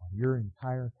on your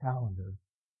entire calendar.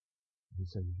 He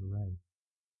says, you're right.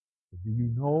 But do you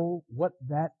know what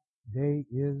that day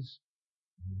is?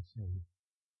 And you say,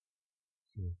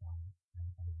 sure, God, I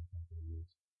know what that day is.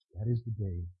 That is the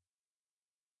day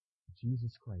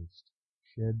Jesus Christ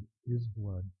shed His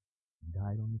blood and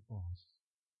died on the cross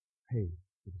to pay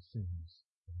for the sins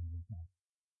of mankind.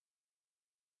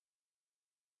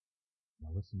 Now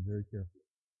listen very carefully.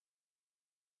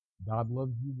 God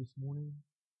loves you this morning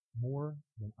more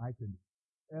than I could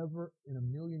ever in a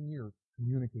million years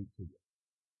communicate to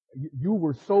you. You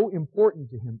were so important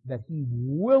to Him that He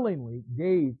willingly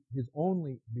gave His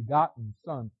only begotten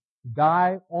Son to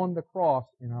die on the cross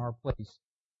in our place.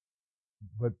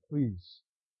 But please,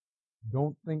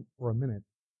 don't think for a minute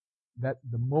that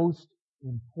the most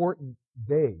important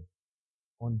day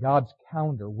on God's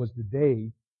calendar was the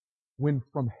day when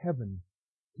from heaven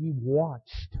He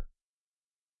watched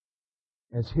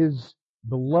as His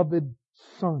beloved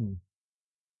Son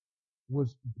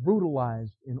was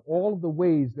brutalized in all of the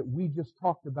ways that we just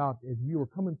talked about as we were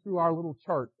coming through our little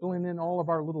chart, filling in all of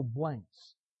our little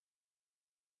blanks.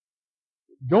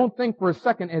 Don't think for a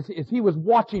second as He was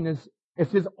watching, as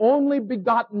His only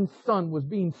begotten Son was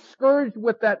being scourged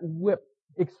with that whip,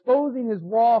 exposing His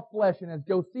raw flesh, and as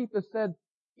Josephus said,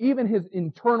 even His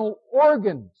internal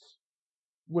organs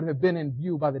would have been in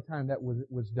view by the time that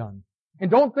was done.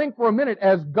 And don't think for a minute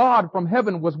as God from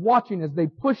heaven was watching as they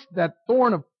pushed that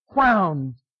thorn of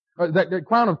crowns, that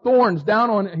crown of thorns down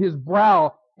on His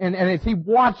brow, and as He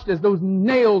watched as those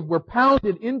nails were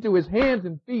pounded into His hands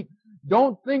and feet.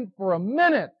 Don't think for a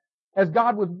minute as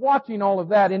God was watching all of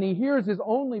that and He hears His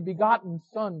only begotten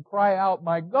Son cry out,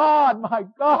 my God,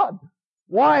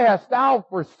 why hast Thou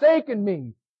forsaken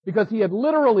me? Because He had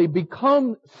literally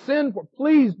become sin.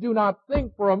 Please do not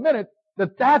think for a minute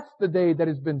that that's the day that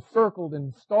has been circled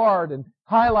and starred and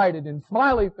highlighted and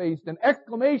smiley-faced and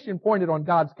exclamation pointed on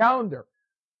God's calendar.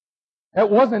 That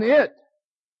wasn't it.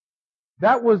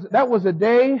 That was a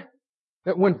day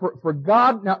that when for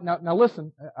God, now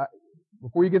listen,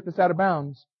 before you get this out of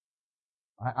bounds,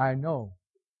 I know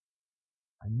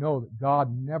that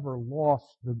God never lost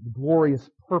the glorious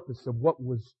purpose of what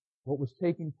was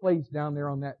taking place down there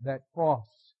on that cross.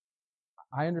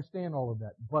 I understand all of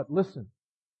that. But listen,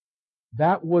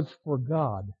 that was for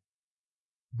God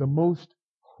the most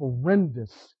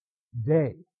horrendous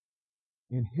day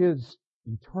in His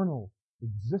eternal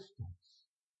existence.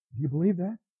 Do you believe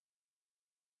that?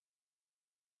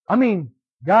 I mean,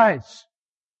 guys,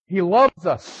 He loves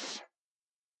us.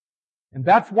 And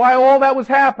that's why all that was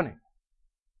happening.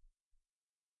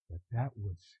 But that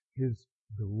was His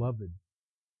beloved,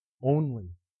 only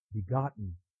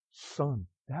begotten Son.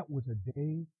 That was a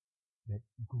day that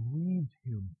grieved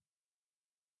Him.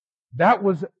 That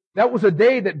was a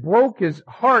day that broke His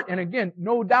heart. And again,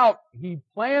 no doubt He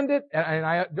planned it. And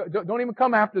I don't even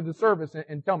come after the service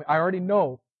and tell me. I already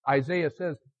know Isaiah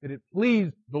says that it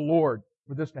pleased the Lord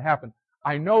for this to happen.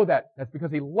 I know that. That's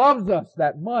because He loves us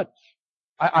that much.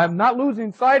 I'm not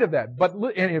losing sight of that.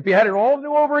 And if He had it all to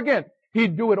do over again,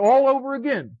 He'd do it all over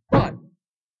again. But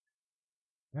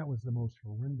that was the most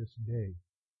horrendous day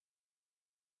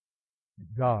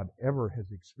that God ever has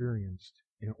experienced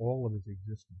in all of His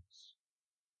existence.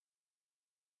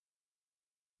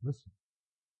 Listen,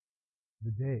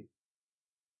 the day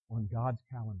on God's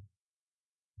calendar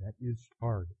that is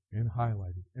starred and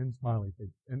highlighted and smiley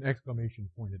faced and exclamation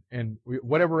pointed and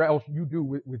whatever else you do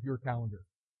with your calendar,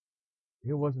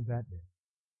 it wasn't that day.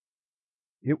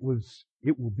 It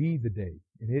will be the day,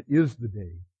 and it is the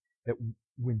day that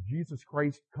when Jesus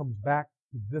Christ comes back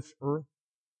to this earth,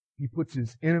 He puts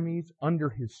His enemies under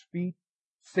His feet.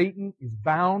 Satan is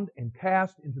bound and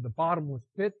cast into the bottomless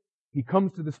pit. He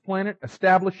comes to this planet,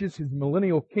 establishes His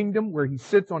millennial kingdom where He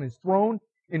sits on His throne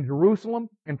in Jerusalem,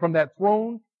 and from that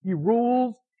throne He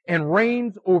rules and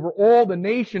reigns over all the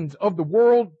nations of the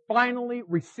world, finally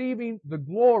receiving the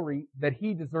glory that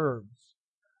He deserves.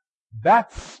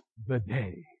 That's the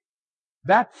day.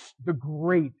 That's the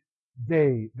great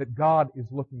day that God is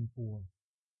looking for.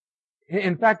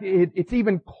 In fact, it's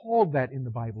even called that in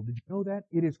the Bible. Did you know that?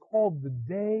 It is called the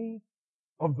day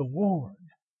of the Lord.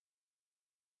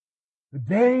 The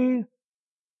day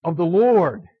of the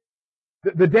Lord.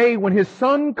 The day when His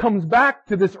Son comes back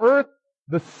to this earth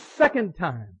the second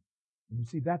time. And you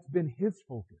see, that's been His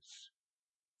focus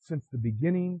since the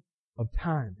beginning of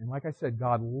time. And like I said,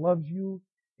 God loves you,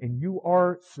 and you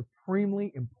are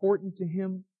supremely important to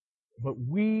Him, but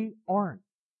we aren't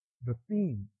the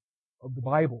theme of the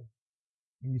Bible.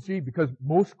 And you see, because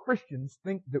most Christians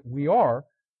think that we are,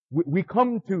 we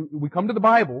come to the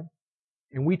Bible,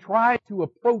 and we try to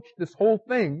approach this whole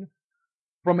thing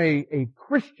from a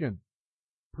Christian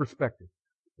perspective.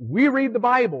 We read the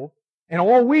Bible, and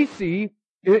all we see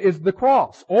is the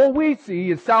cross. All we see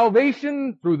is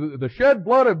salvation through the shed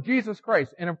blood of Jesus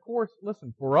Christ. And of course,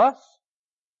 listen, for us,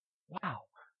 wow.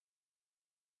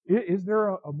 Is there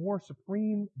a more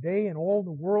supreme day in all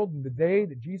the world than the day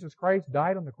that Jesus Christ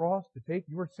died on the cross to take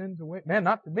your sins away? Man,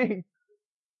 not to me.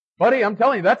 Buddy, I'm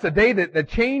telling you, that's a day that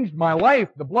changed my life.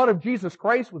 The blood of Jesus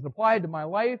Christ was applied to my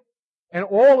life, and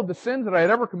all of the sins that I had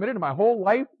ever committed in my whole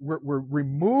life were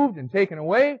removed and taken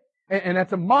away. And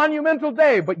that's a monumental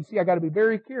day. But you see, I got to be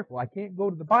very careful. I can't go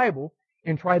to the Bible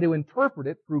and try to interpret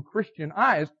it through Christian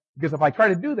eyes, because if I try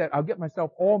to do that, I'll get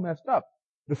myself all messed up.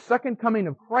 The second coming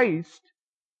of Christ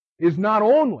is not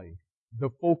only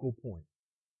the focal point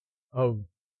of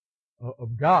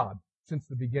God since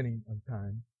the beginning of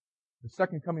time. The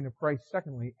second coming of Christ,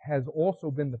 secondly, has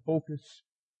also been the focus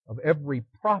of every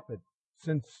prophet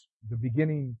since the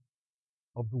beginning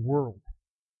of the world.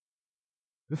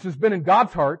 This has been in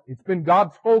God's heart. It's been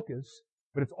God's focus,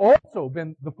 but it's also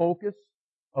been the focus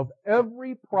of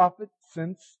every prophet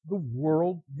since the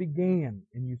world began.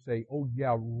 And you say, oh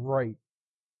yeah, right.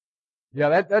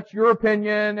 Yeah, that's your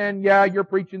opinion, and yeah, you're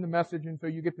preaching the message, and so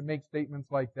you get to make statements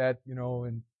like that,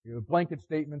 and blanket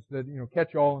statements that,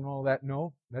 catch all and all that.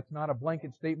 No, that's not a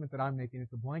blanket statement that I'm making.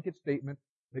 It's a blanket statement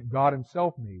that God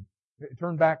Himself made.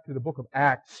 Turn back to the book of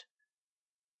Acts.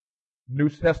 New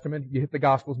Testament, you hit the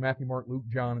Gospels, Matthew, Mark, Luke,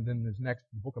 John, and then there's next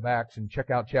the book of Acts, and check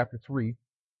out chapter 3.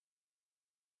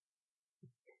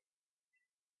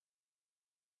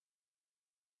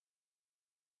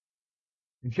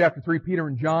 In chapter 3, Peter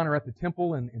and John are at the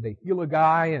temple, and they heal a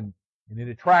guy, and it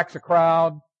attracts a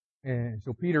crowd. And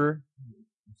so Peter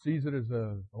sees it as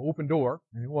an open door,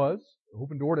 and it was an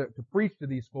open door to preach to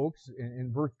these folks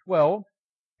in verse 12.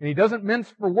 And he doesn't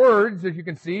mince for words, as you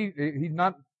can see.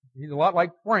 He's a lot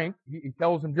like Frank. He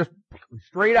tells them just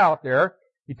straight out there.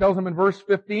 He tells them in verse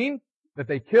 15 that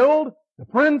they killed the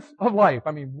Prince of Life.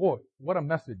 I mean, boy, what a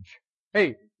message.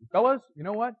 Hey, fellas, you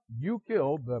know what? You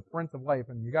killed the Prince of Life,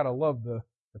 and you gotta love the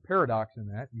paradox in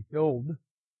that. You killed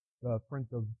the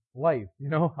Prince of Life.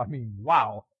 I mean,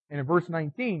 wow. And in verse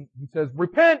 19, he says,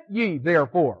 repent ye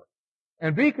therefore,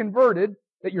 and be converted,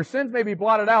 that your sins may be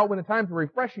blotted out when the times of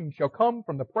refreshing shall come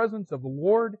from the presence of the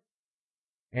Lord,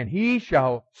 and He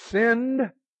shall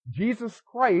send Jesus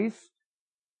Christ.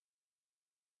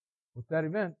 What's that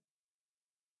event?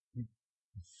 He's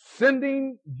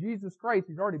sending Jesus Christ.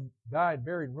 He's already died,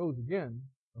 buried, and rose again.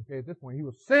 Okay, at this point, He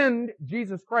will send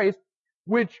Jesus Christ,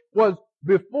 which was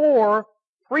before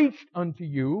preached unto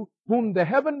you, whom the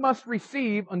heaven must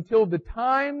receive until the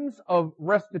times of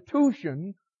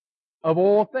restitution of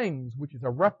all things, which is a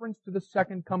reference to the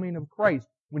second coming of Christ,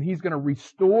 when He's going to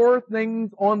restore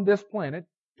things on this planet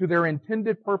to their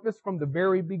intended purpose from the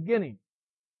very beginning.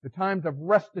 The times of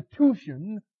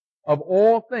restitution of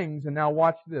all things. And now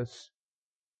watch this.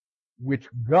 Which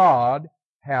God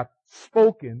hath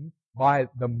spoken by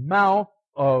the mouth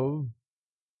of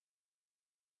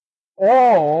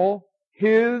all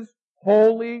His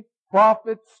holy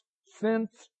prophets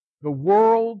since the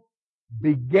world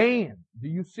began. Do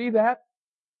you see that?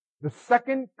 The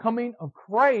second coming of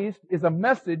Christ is a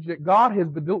message that God has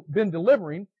been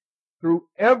delivering through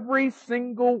every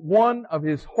single one of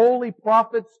His holy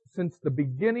prophets since the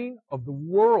beginning of the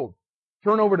world.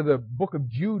 Turn over to the book of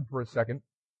Jude for a second.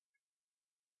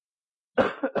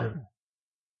 The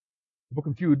book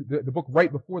of Jude, the book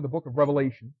right before the book of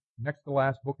Revelation, next to the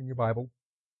last book in your Bible.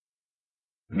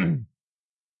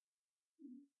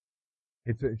 It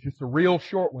It's just a real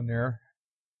short one there.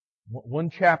 One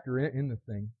chapter in the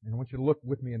thing. And I want you to look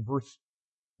with me in verse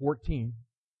 14.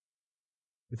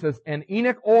 It says, and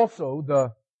Enoch also,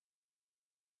 the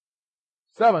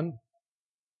seventh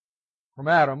from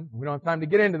Adam. We don't have time to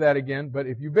get into that again, but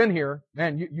if you've been here,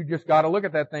 man, you just got to look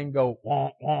at that thing go,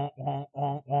 wonk, wonk, wonk,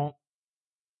 wonk, wonk.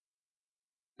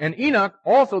 And Enoch,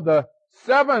 also the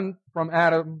seventh from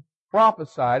Adam,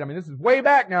 prophesied. I mean, this is way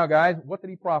back now, guys. What did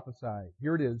he prophesy?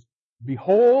 Here it is.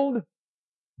 Behold,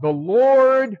 the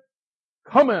Lord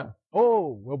cometh.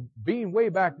 Oh, well, being way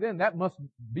back then, that must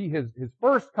be his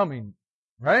first coming,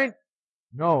 right?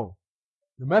 No.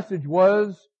 The message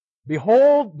was,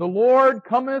 behold, the Lord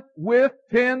cometh with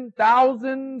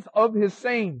 10,000s of his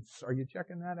saints. Are you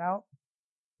checking that out?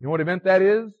 You know what event that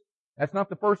is? That's not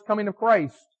the first coming of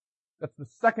Christ. That's the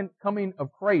second coming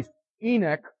of Christ.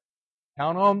 Enoch,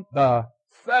 count on the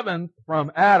seventh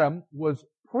from Adam, was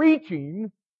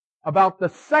preaching about the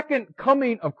second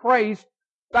coming of Christ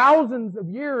thousands of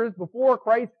years before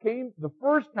Christ came the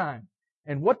first time.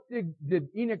 And what did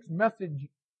Enoch's message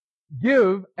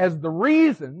give as the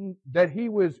reason that he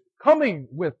was coming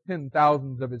with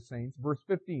 10,000s of his saints? Verse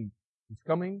 15. He's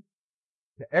coming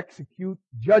to execute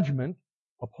judgment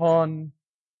upon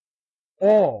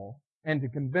all and to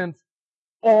convince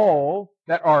all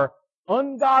that are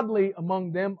ungodly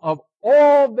among them of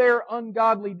all their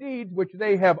ungodly deeds which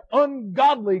they have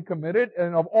ungodly committed,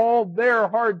 and of all their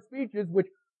hard speeches which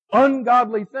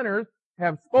ungodly sinners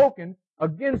have spoken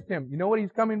against him. You know what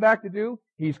he's coming back to do?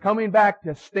 He's coming back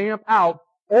to stamp out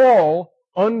all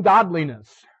ungodliness.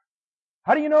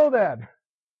 How do you know that?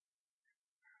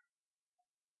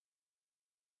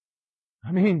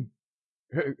 I mean,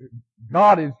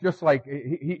 God is just like,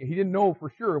 he didn't know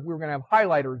for sure if we were going to have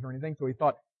highlighters or anything, so he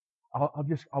thought,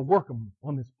 I'll work them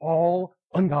on this all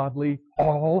ungodly,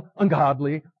 all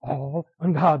ungodly, all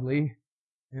ungodly.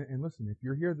 And listen, if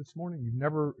you're here this morning, you've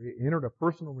never entered a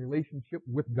personal relationship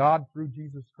with God through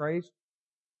Jesus Christ,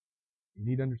 you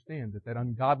need to understand that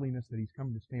ungodliness that he's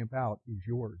coming to stamp out is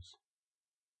yours.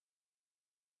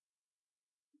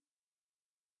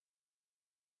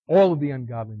 All of the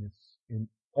ungodliness in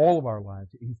all of our lives.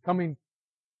 He's coming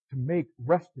to make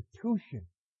restitution,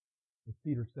 as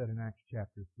Peter said in Acts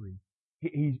chapter 3.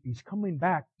 He's coming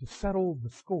back to settle the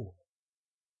score.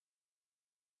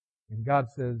 And God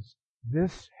says,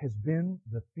 this has been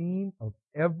the theme of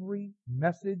every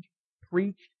message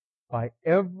preached by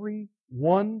every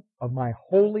one of my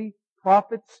holy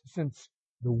prophets since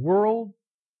the world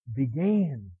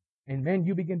began. And then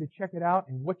you begin to check it out,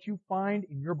 and what you find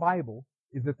in your Bible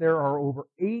is that there are over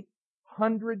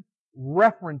 800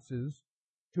 references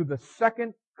to the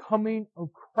second coming of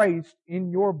Christ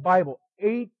in your Bible.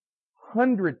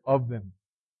 800 of them.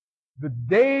 The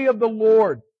day of the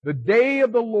Lord. The day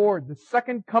of the Lord. The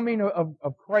second coming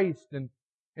of Christ.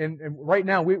 And right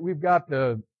now we've got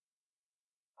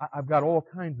I've got all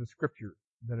kinds of scripture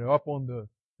that are up on the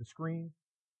screen.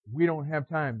 We don't have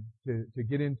time to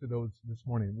get into those this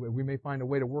morning. We may find a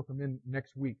way to work them in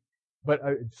next week. But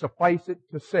suffice it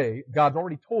to say, God's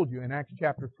already told you in Acts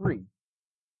chapter 3.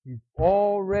 He's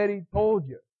already told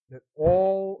you that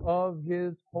all of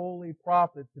His holy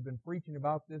prophets have been preaching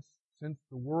about this since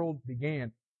the world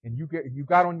began. And you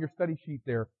got on your study sheet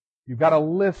there, you've got a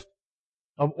list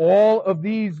of all of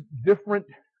these different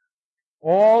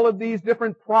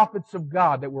prophets of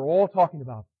God that we're all talking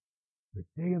about. The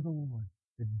day of the Lord.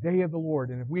 The day of the Lord.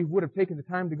 And if we would have taken the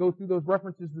time to go through those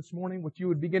references this morning, what you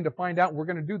would begin to find out, we're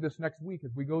going to do this next week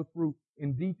as we go through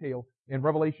in detail in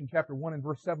Revelation chapter 1 and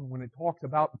verse 7 when it talks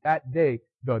about that day,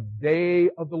 the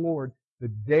day of the Lord, the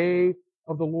day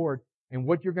of the Lord. And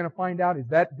what you're going to find out is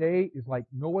that day is like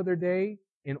no other day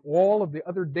in all of the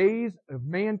other days of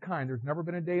mankind. There's never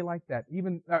been a day like that.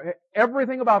 Even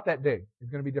everything about that day is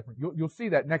going to be different. You'll see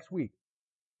that next week.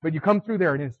 But you come through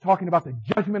there and it's talking about the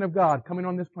judgment of God coming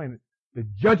on this planet. The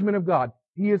judgment of God.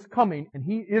 He is coming and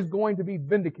He is going to be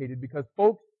vindicated because,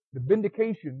 folks, the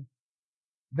vindication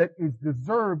that is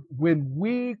deserved when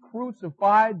we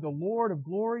crucified the Lord of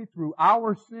glory through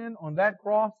our sin on that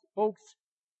cross, folks,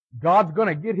 God's going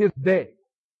to get His day.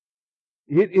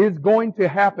 It is going to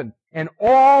happen. And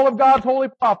all of God's holy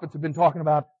prophets have been talking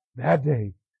about that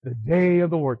day. The day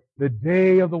of the Lord. The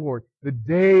day of the Lord. The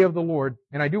day of the Lord.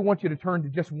 And I do want you to turn to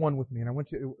just one with me, and I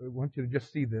want you to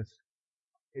just see this.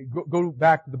 Go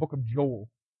back to the book of Joel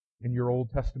in your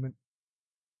Old Testament.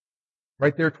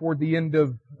 Right there toward the end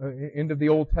of the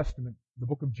Old Testament, the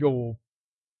book of Joel.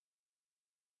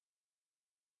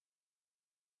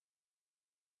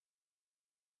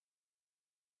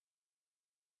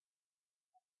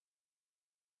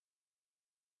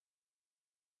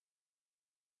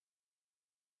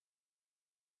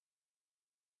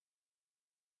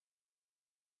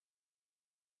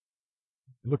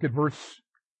 Look at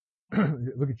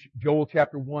Joel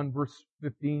chapter 1, verse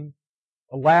 15.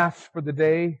 Alas for the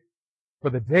day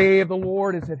of the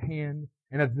Lord is at hand,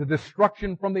 and as the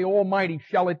destruction from the Almighty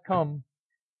shall it come.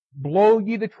 Blow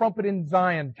ye the trumpet in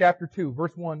Zion, chapter 2,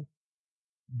 verse 1.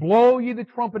 Blow ye the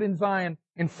trumpet in Zion,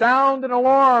 and sound an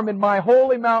alarm in my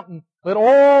holy mountain. Let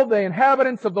all the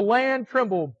inhabitants of the land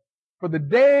tremble, for the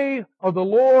day of the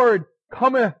Lord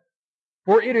cometh,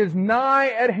 for it is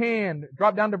nigh at hand.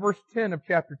 Drop down to verse 10 of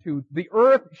chapter 2. The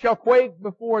earth shall quake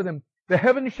before them. The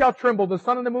heavens shall tremble. The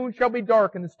sun and the moon shall be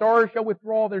dark, and the stars shall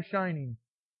withdraw their shining.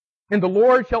 And the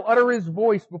Lord shall utter His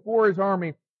voice before His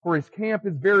army, for His camp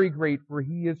is very great, for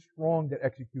He is strong that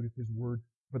executeth His word.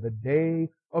 For the day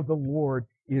of the Lord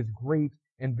is great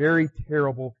and very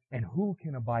terrible, and who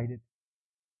can abide it?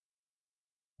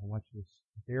 Now watch this.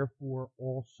 Therefore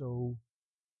also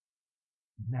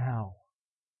now,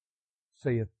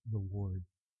 saith the Lord,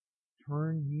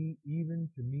 turn ye even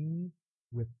to me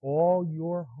with all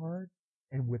your heart,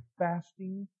 and with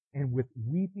fasting, and with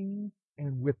weeping,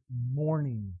 and with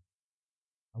mourning.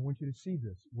 I want you to see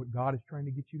this, what God is trying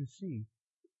to get you to see.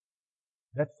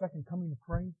 That second coming of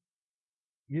Christ,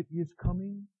 it is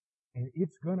coming, and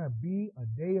it's going to be a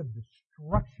day of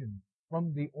destruction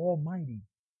from the Almighty.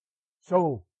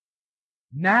 So,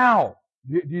 now,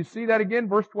 do you see that again?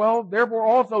 Verse 12, therefore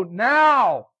also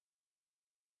now,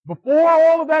 before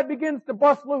all of that begins to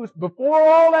bust loose, before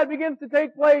all that begins to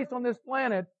take place on this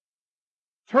planet,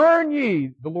 turn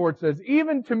ye, the Lord says,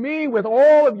 even to me with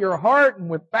all of your heart, and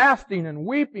with fasting and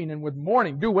weeping and with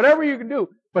mourning. Do whatever you can do,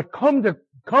 but come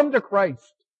to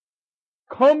Christ.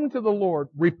 Come to the Lord.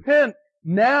 Repent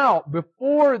now,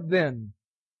 before then.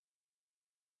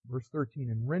 Verse 13,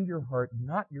 and rend your heart,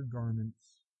 not your garments.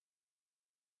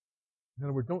 In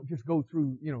other words, don't just go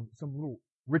through, some little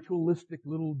ritualistic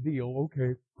little deal.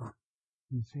 Okay.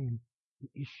 He's saying the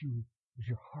issue is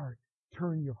your heart.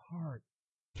 Turn your heart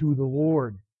to the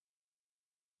Lord.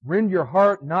 Rend your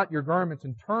heart, not your garments,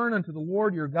 and turn unto the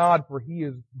Lord your God, for He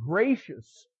is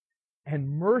gracious and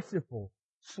merciful,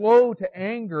 slow to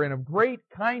anger, and of great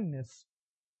kindness,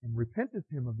 and repenteth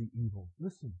Him of the evil.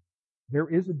 Listen, there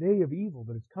is a day of evil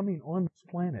that is coming on this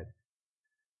planet,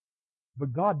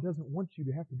 but God doesn't want you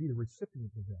to have to be the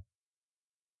recipient of that.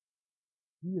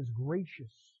 He is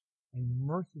gracious and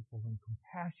merciful and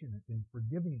compassionate and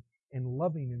forgiving and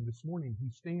loving, and this morning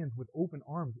He stands with open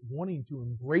arms wanting to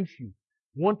embrace you,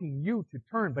 wanting you to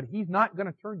turn, but He's not going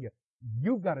to turn you.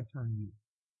 You've got to turn you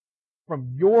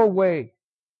from your way.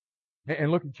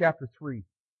 And look at chapter 3.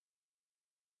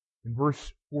 In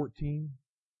verse 14.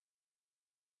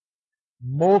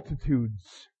 Multitudes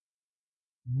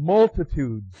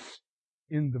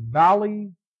in the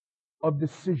valley of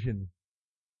decision,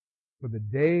 for the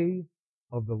day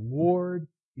of the Lord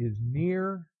is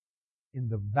near in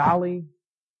the valley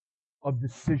of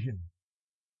decision.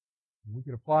 We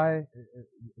could apply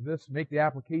this, make the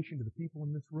application to the people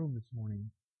in this room this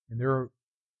morning. And there are,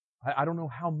 I don't know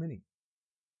how many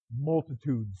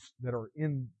multitudes that are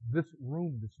in this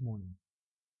room this morning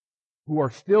who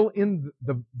are still in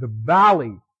the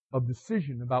valley of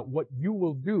decision about what you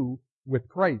will do with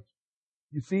Christ.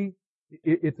 You see,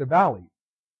 it's a valley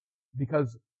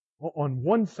because on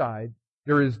one side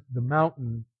there is the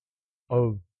mountain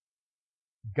of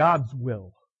God's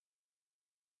will.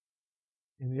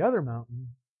 And the other mountain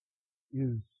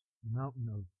is the mountain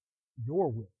of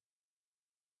your will.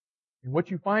 And what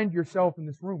you find yourself in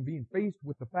this room being faced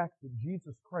with the fact that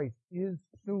Jesus Christ is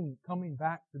soon coming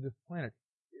back to this planet.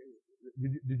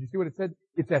 Did you see what it said?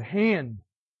 It's at hand.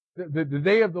 The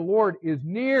day of the Lord is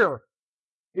near.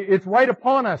 It's right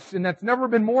upon us, and that's never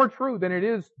been more true than it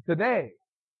is today.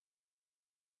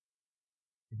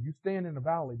 If you stand in a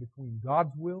valley between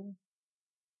God's will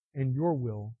and your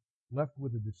will, left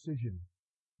with a decision.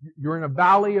 You're in a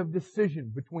valley of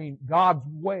decision between God's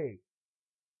way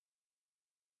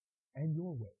and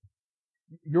your way.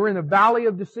 You're in a valley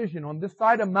of decision. On this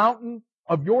side, a mountain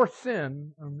of your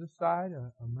sin. On this side,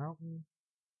 a mountain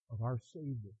of our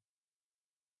Savior.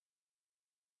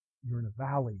 You're in a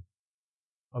valley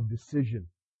of decision.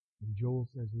 And Joel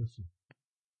says, listen,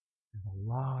 there's a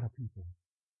lot of people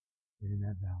in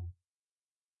that valley.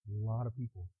 A lot of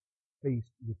people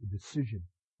faced with the decision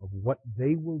of what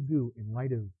they will do in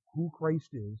light of who Christ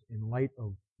is, in light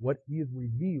of what He has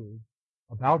revealed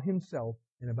about Himself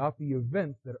and about the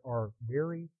events that are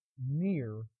very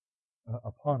near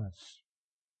upon us.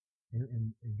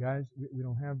 And guys, we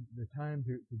don't have the time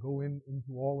to go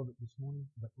into all of it this morning,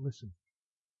 but listen,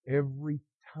 every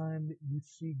time that you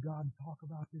see God talk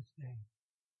about this day,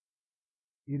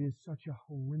 it is such a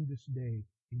horrendous day,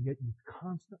 and yet you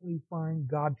constantly find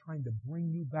God trying to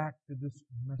bring you back to this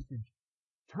message.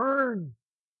 Turn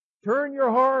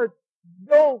your heart.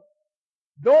 Don't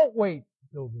wait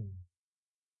till then.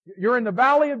 You're in the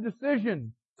valley of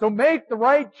decision. So make the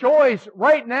right choice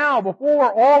right now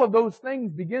before all of those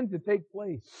things begin to take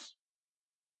place.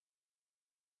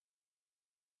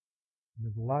 And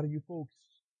there's a lot of you folks,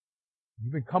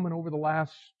 you've been coming over the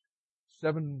last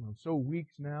 7 or so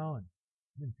weeks now, and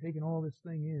you've been taking all this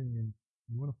thing in, and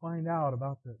you want to find out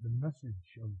about the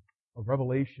message of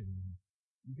Revelation.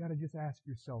 You got to just ask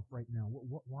yourself right now,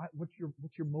 what's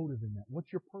your motive in that?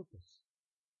 What's your purpose?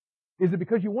 Is it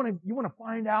because you want to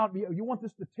find out? You want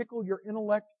this to tickle your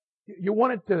intellect? You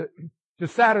want it to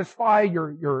satisfy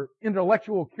your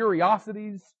intellectual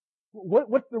curiosities?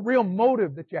 What's the real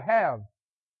motive that you have?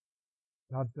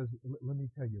 God says, let me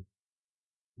tell you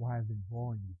why I've been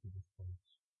drawing you to this place.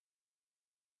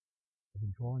 I've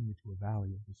been drawing you to a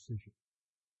valley of decision.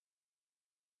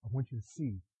 I want you to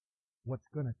see what's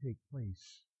going to take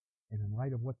place. And in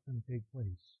light of what's going to take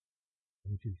place, I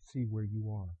want you to see where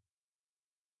you are.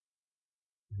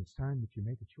 And it's time that you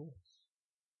make a choice.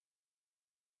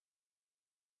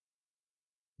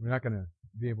 We're not going to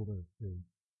be able to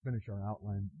finish our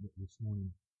outline this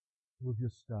morning.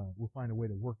 We'll find a way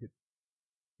to work it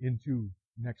into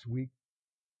next week.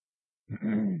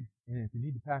 And if you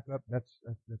need to pack up, that's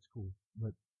cool.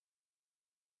 But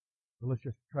let's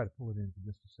just try to pull it in for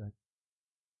just a sec.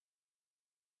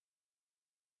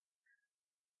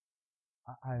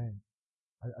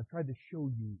 I tried to show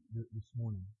you this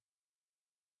morning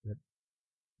that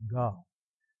God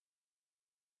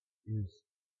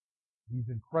He's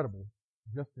incredible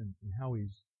just in how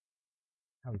He's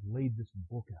laid this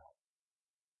book out.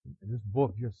 And this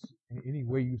book, just any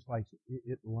way you slice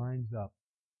it lines up.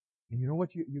 And you know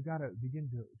what you got to begin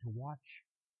to watch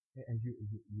as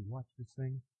you watch this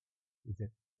thing? Is that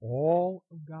all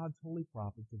of God's holy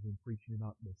prophets have been preaching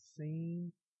about the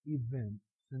same event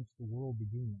since the world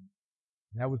began.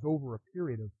 And that was over a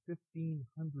period of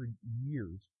 1,500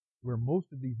 years where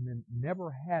most of these men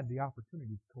never had the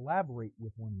opportunity to collaborate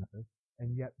with one another,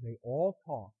 and yet they all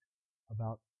talked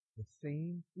about the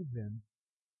same event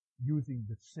using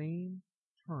the same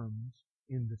terms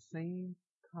in the same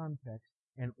context,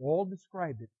 and all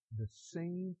described it the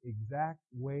same exact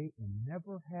way and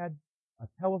never had a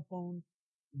telephone.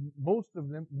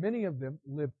 Many of them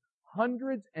lived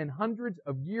hundreds and hundreds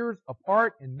of years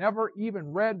apart and never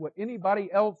even read what anybody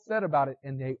else said about it,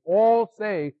 and they all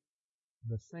say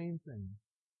the same thing,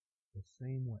 the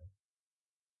same way.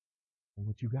 And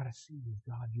what you got to see is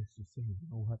God just to say, you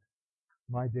know what?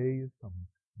 My day is coming.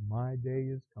 My day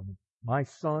is coming. My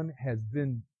son has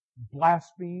been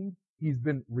blasphemed. He's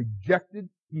been rejected.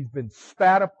 He's been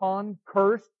spat upon,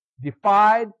 cursed,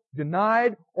 defied,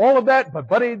 denied, all of that. But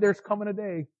buddy, there's coming a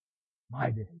day.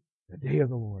 My day. The day of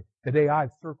the Lord. The day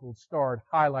I've circled, starred,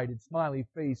 highlighted, smiley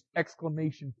face,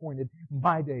 exclamation pointed.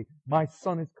 My day. My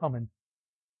son is coming.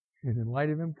 And in light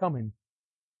of him coming,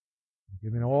 I'm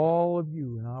giving all of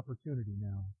you an opportunity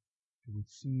now to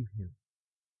receive him.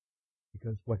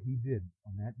 Because what he did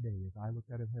on that day as I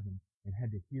looked out of heaven and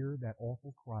had to hear that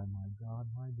awful cry, my God,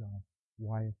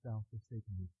 why hast thou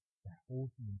forsaken me? That whole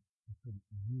thing is so that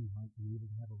you might be able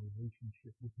to have a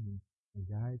relationship with me. And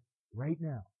guys, right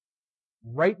now,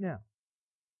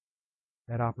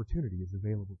 that opportunity is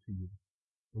available to you.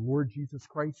 The Lord Jesus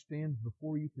Christ stands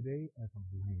before you today as a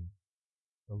lamb.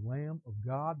 The Lamb of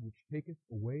God which taketh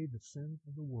away the sins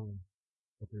of the world.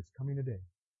 But there's coming a day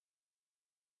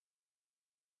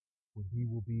when he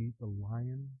will be the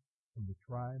Lion from the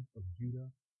tribe of Judah,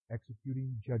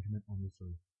 executing judgment on this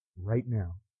earth. Right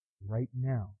now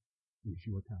is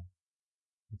your time.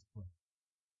 Let's pray.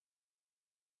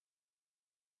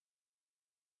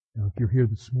 Now, if you're here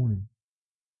this morning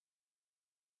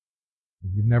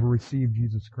and you've never received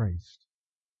Jesus Christ,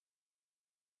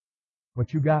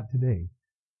 what you got today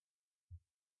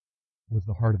was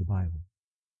the heart of the Bible.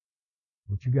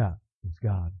 What you got is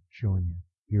God showing you,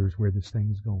 here's where this thing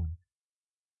is going.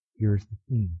 Here's the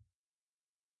theme.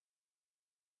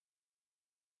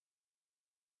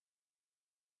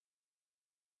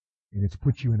 And it's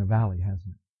put you in a valley,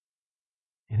 hasn't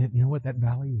it? And you know what? That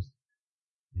valley is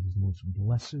the most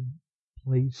blessed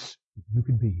place that you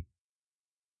could be.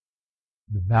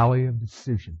 The valley of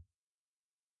decision.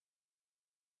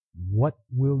 What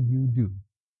will you do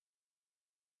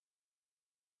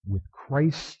with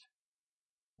Christ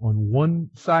on one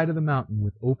side of the mountain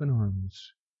with open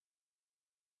arms?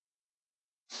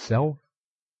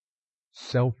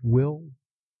 Self-will,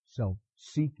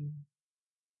 self-seeking,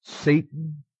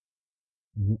 Satan,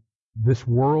 this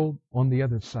world on the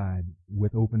other side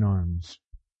with open arms.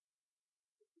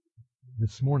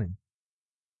 This morning,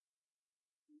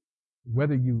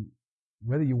 whether you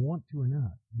whether you want to or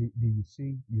not, do you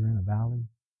see you're in a valley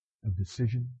of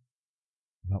decision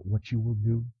about what you will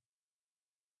do?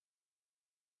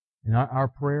 And our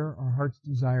prayer, our heart's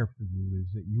desire for you is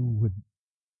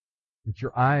that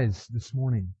your eyes this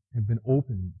morning have been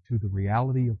opened to the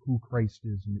reality of who Christ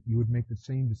is, and that you would make the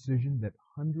same decision that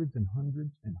hundreds and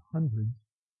hundreds and hundreds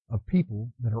of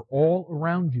people that are all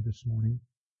around you this morning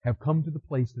have come to the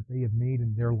place that they have made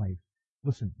in their life.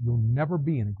 Listen, you'll never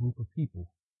be in a group of people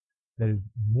that is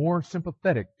more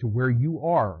sympathetic to where you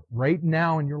are right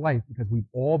now in your life, because we've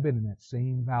all been in that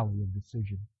same valley of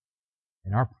decision.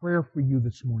 And our prayer for you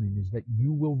this morning is that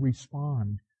you will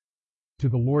respond to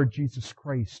the Lord Jesus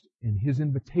Christ and His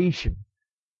invitation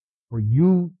for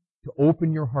you to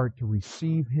open your heart to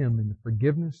receive Him and the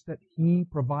forgiveness that He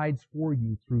provides for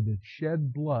you through the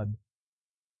shed blood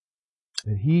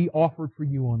that He offered for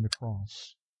you on the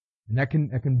cross. And that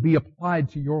can be applied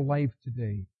to your life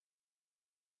today.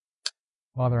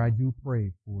 Father, I do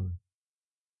pray for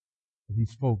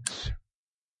these folks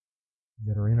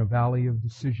that are in a valley of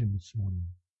decision this morning.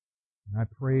 And I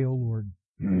pray, O Lord,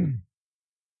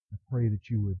 I pray that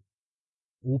you would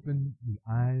open the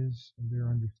eyes of their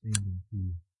understanding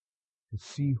to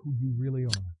see who you really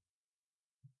are.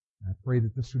 And I pray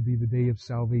that this would be the day of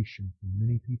salvation for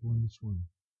many people in this room.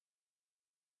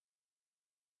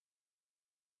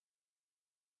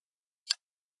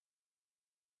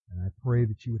 And I pray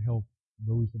that you would help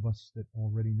those of us that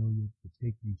already know you to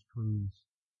take these truths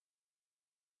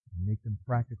and make them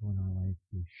practical in our life,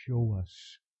 to show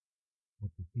us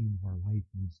what the theme of our life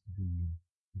needs to be,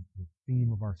 the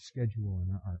theme of our schedule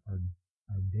and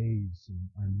our days and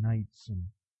our nights and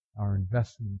our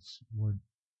investments. Lord,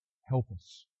 help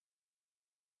us.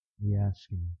 We ask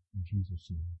in Jesus'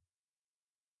 name.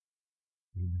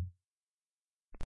 Amen.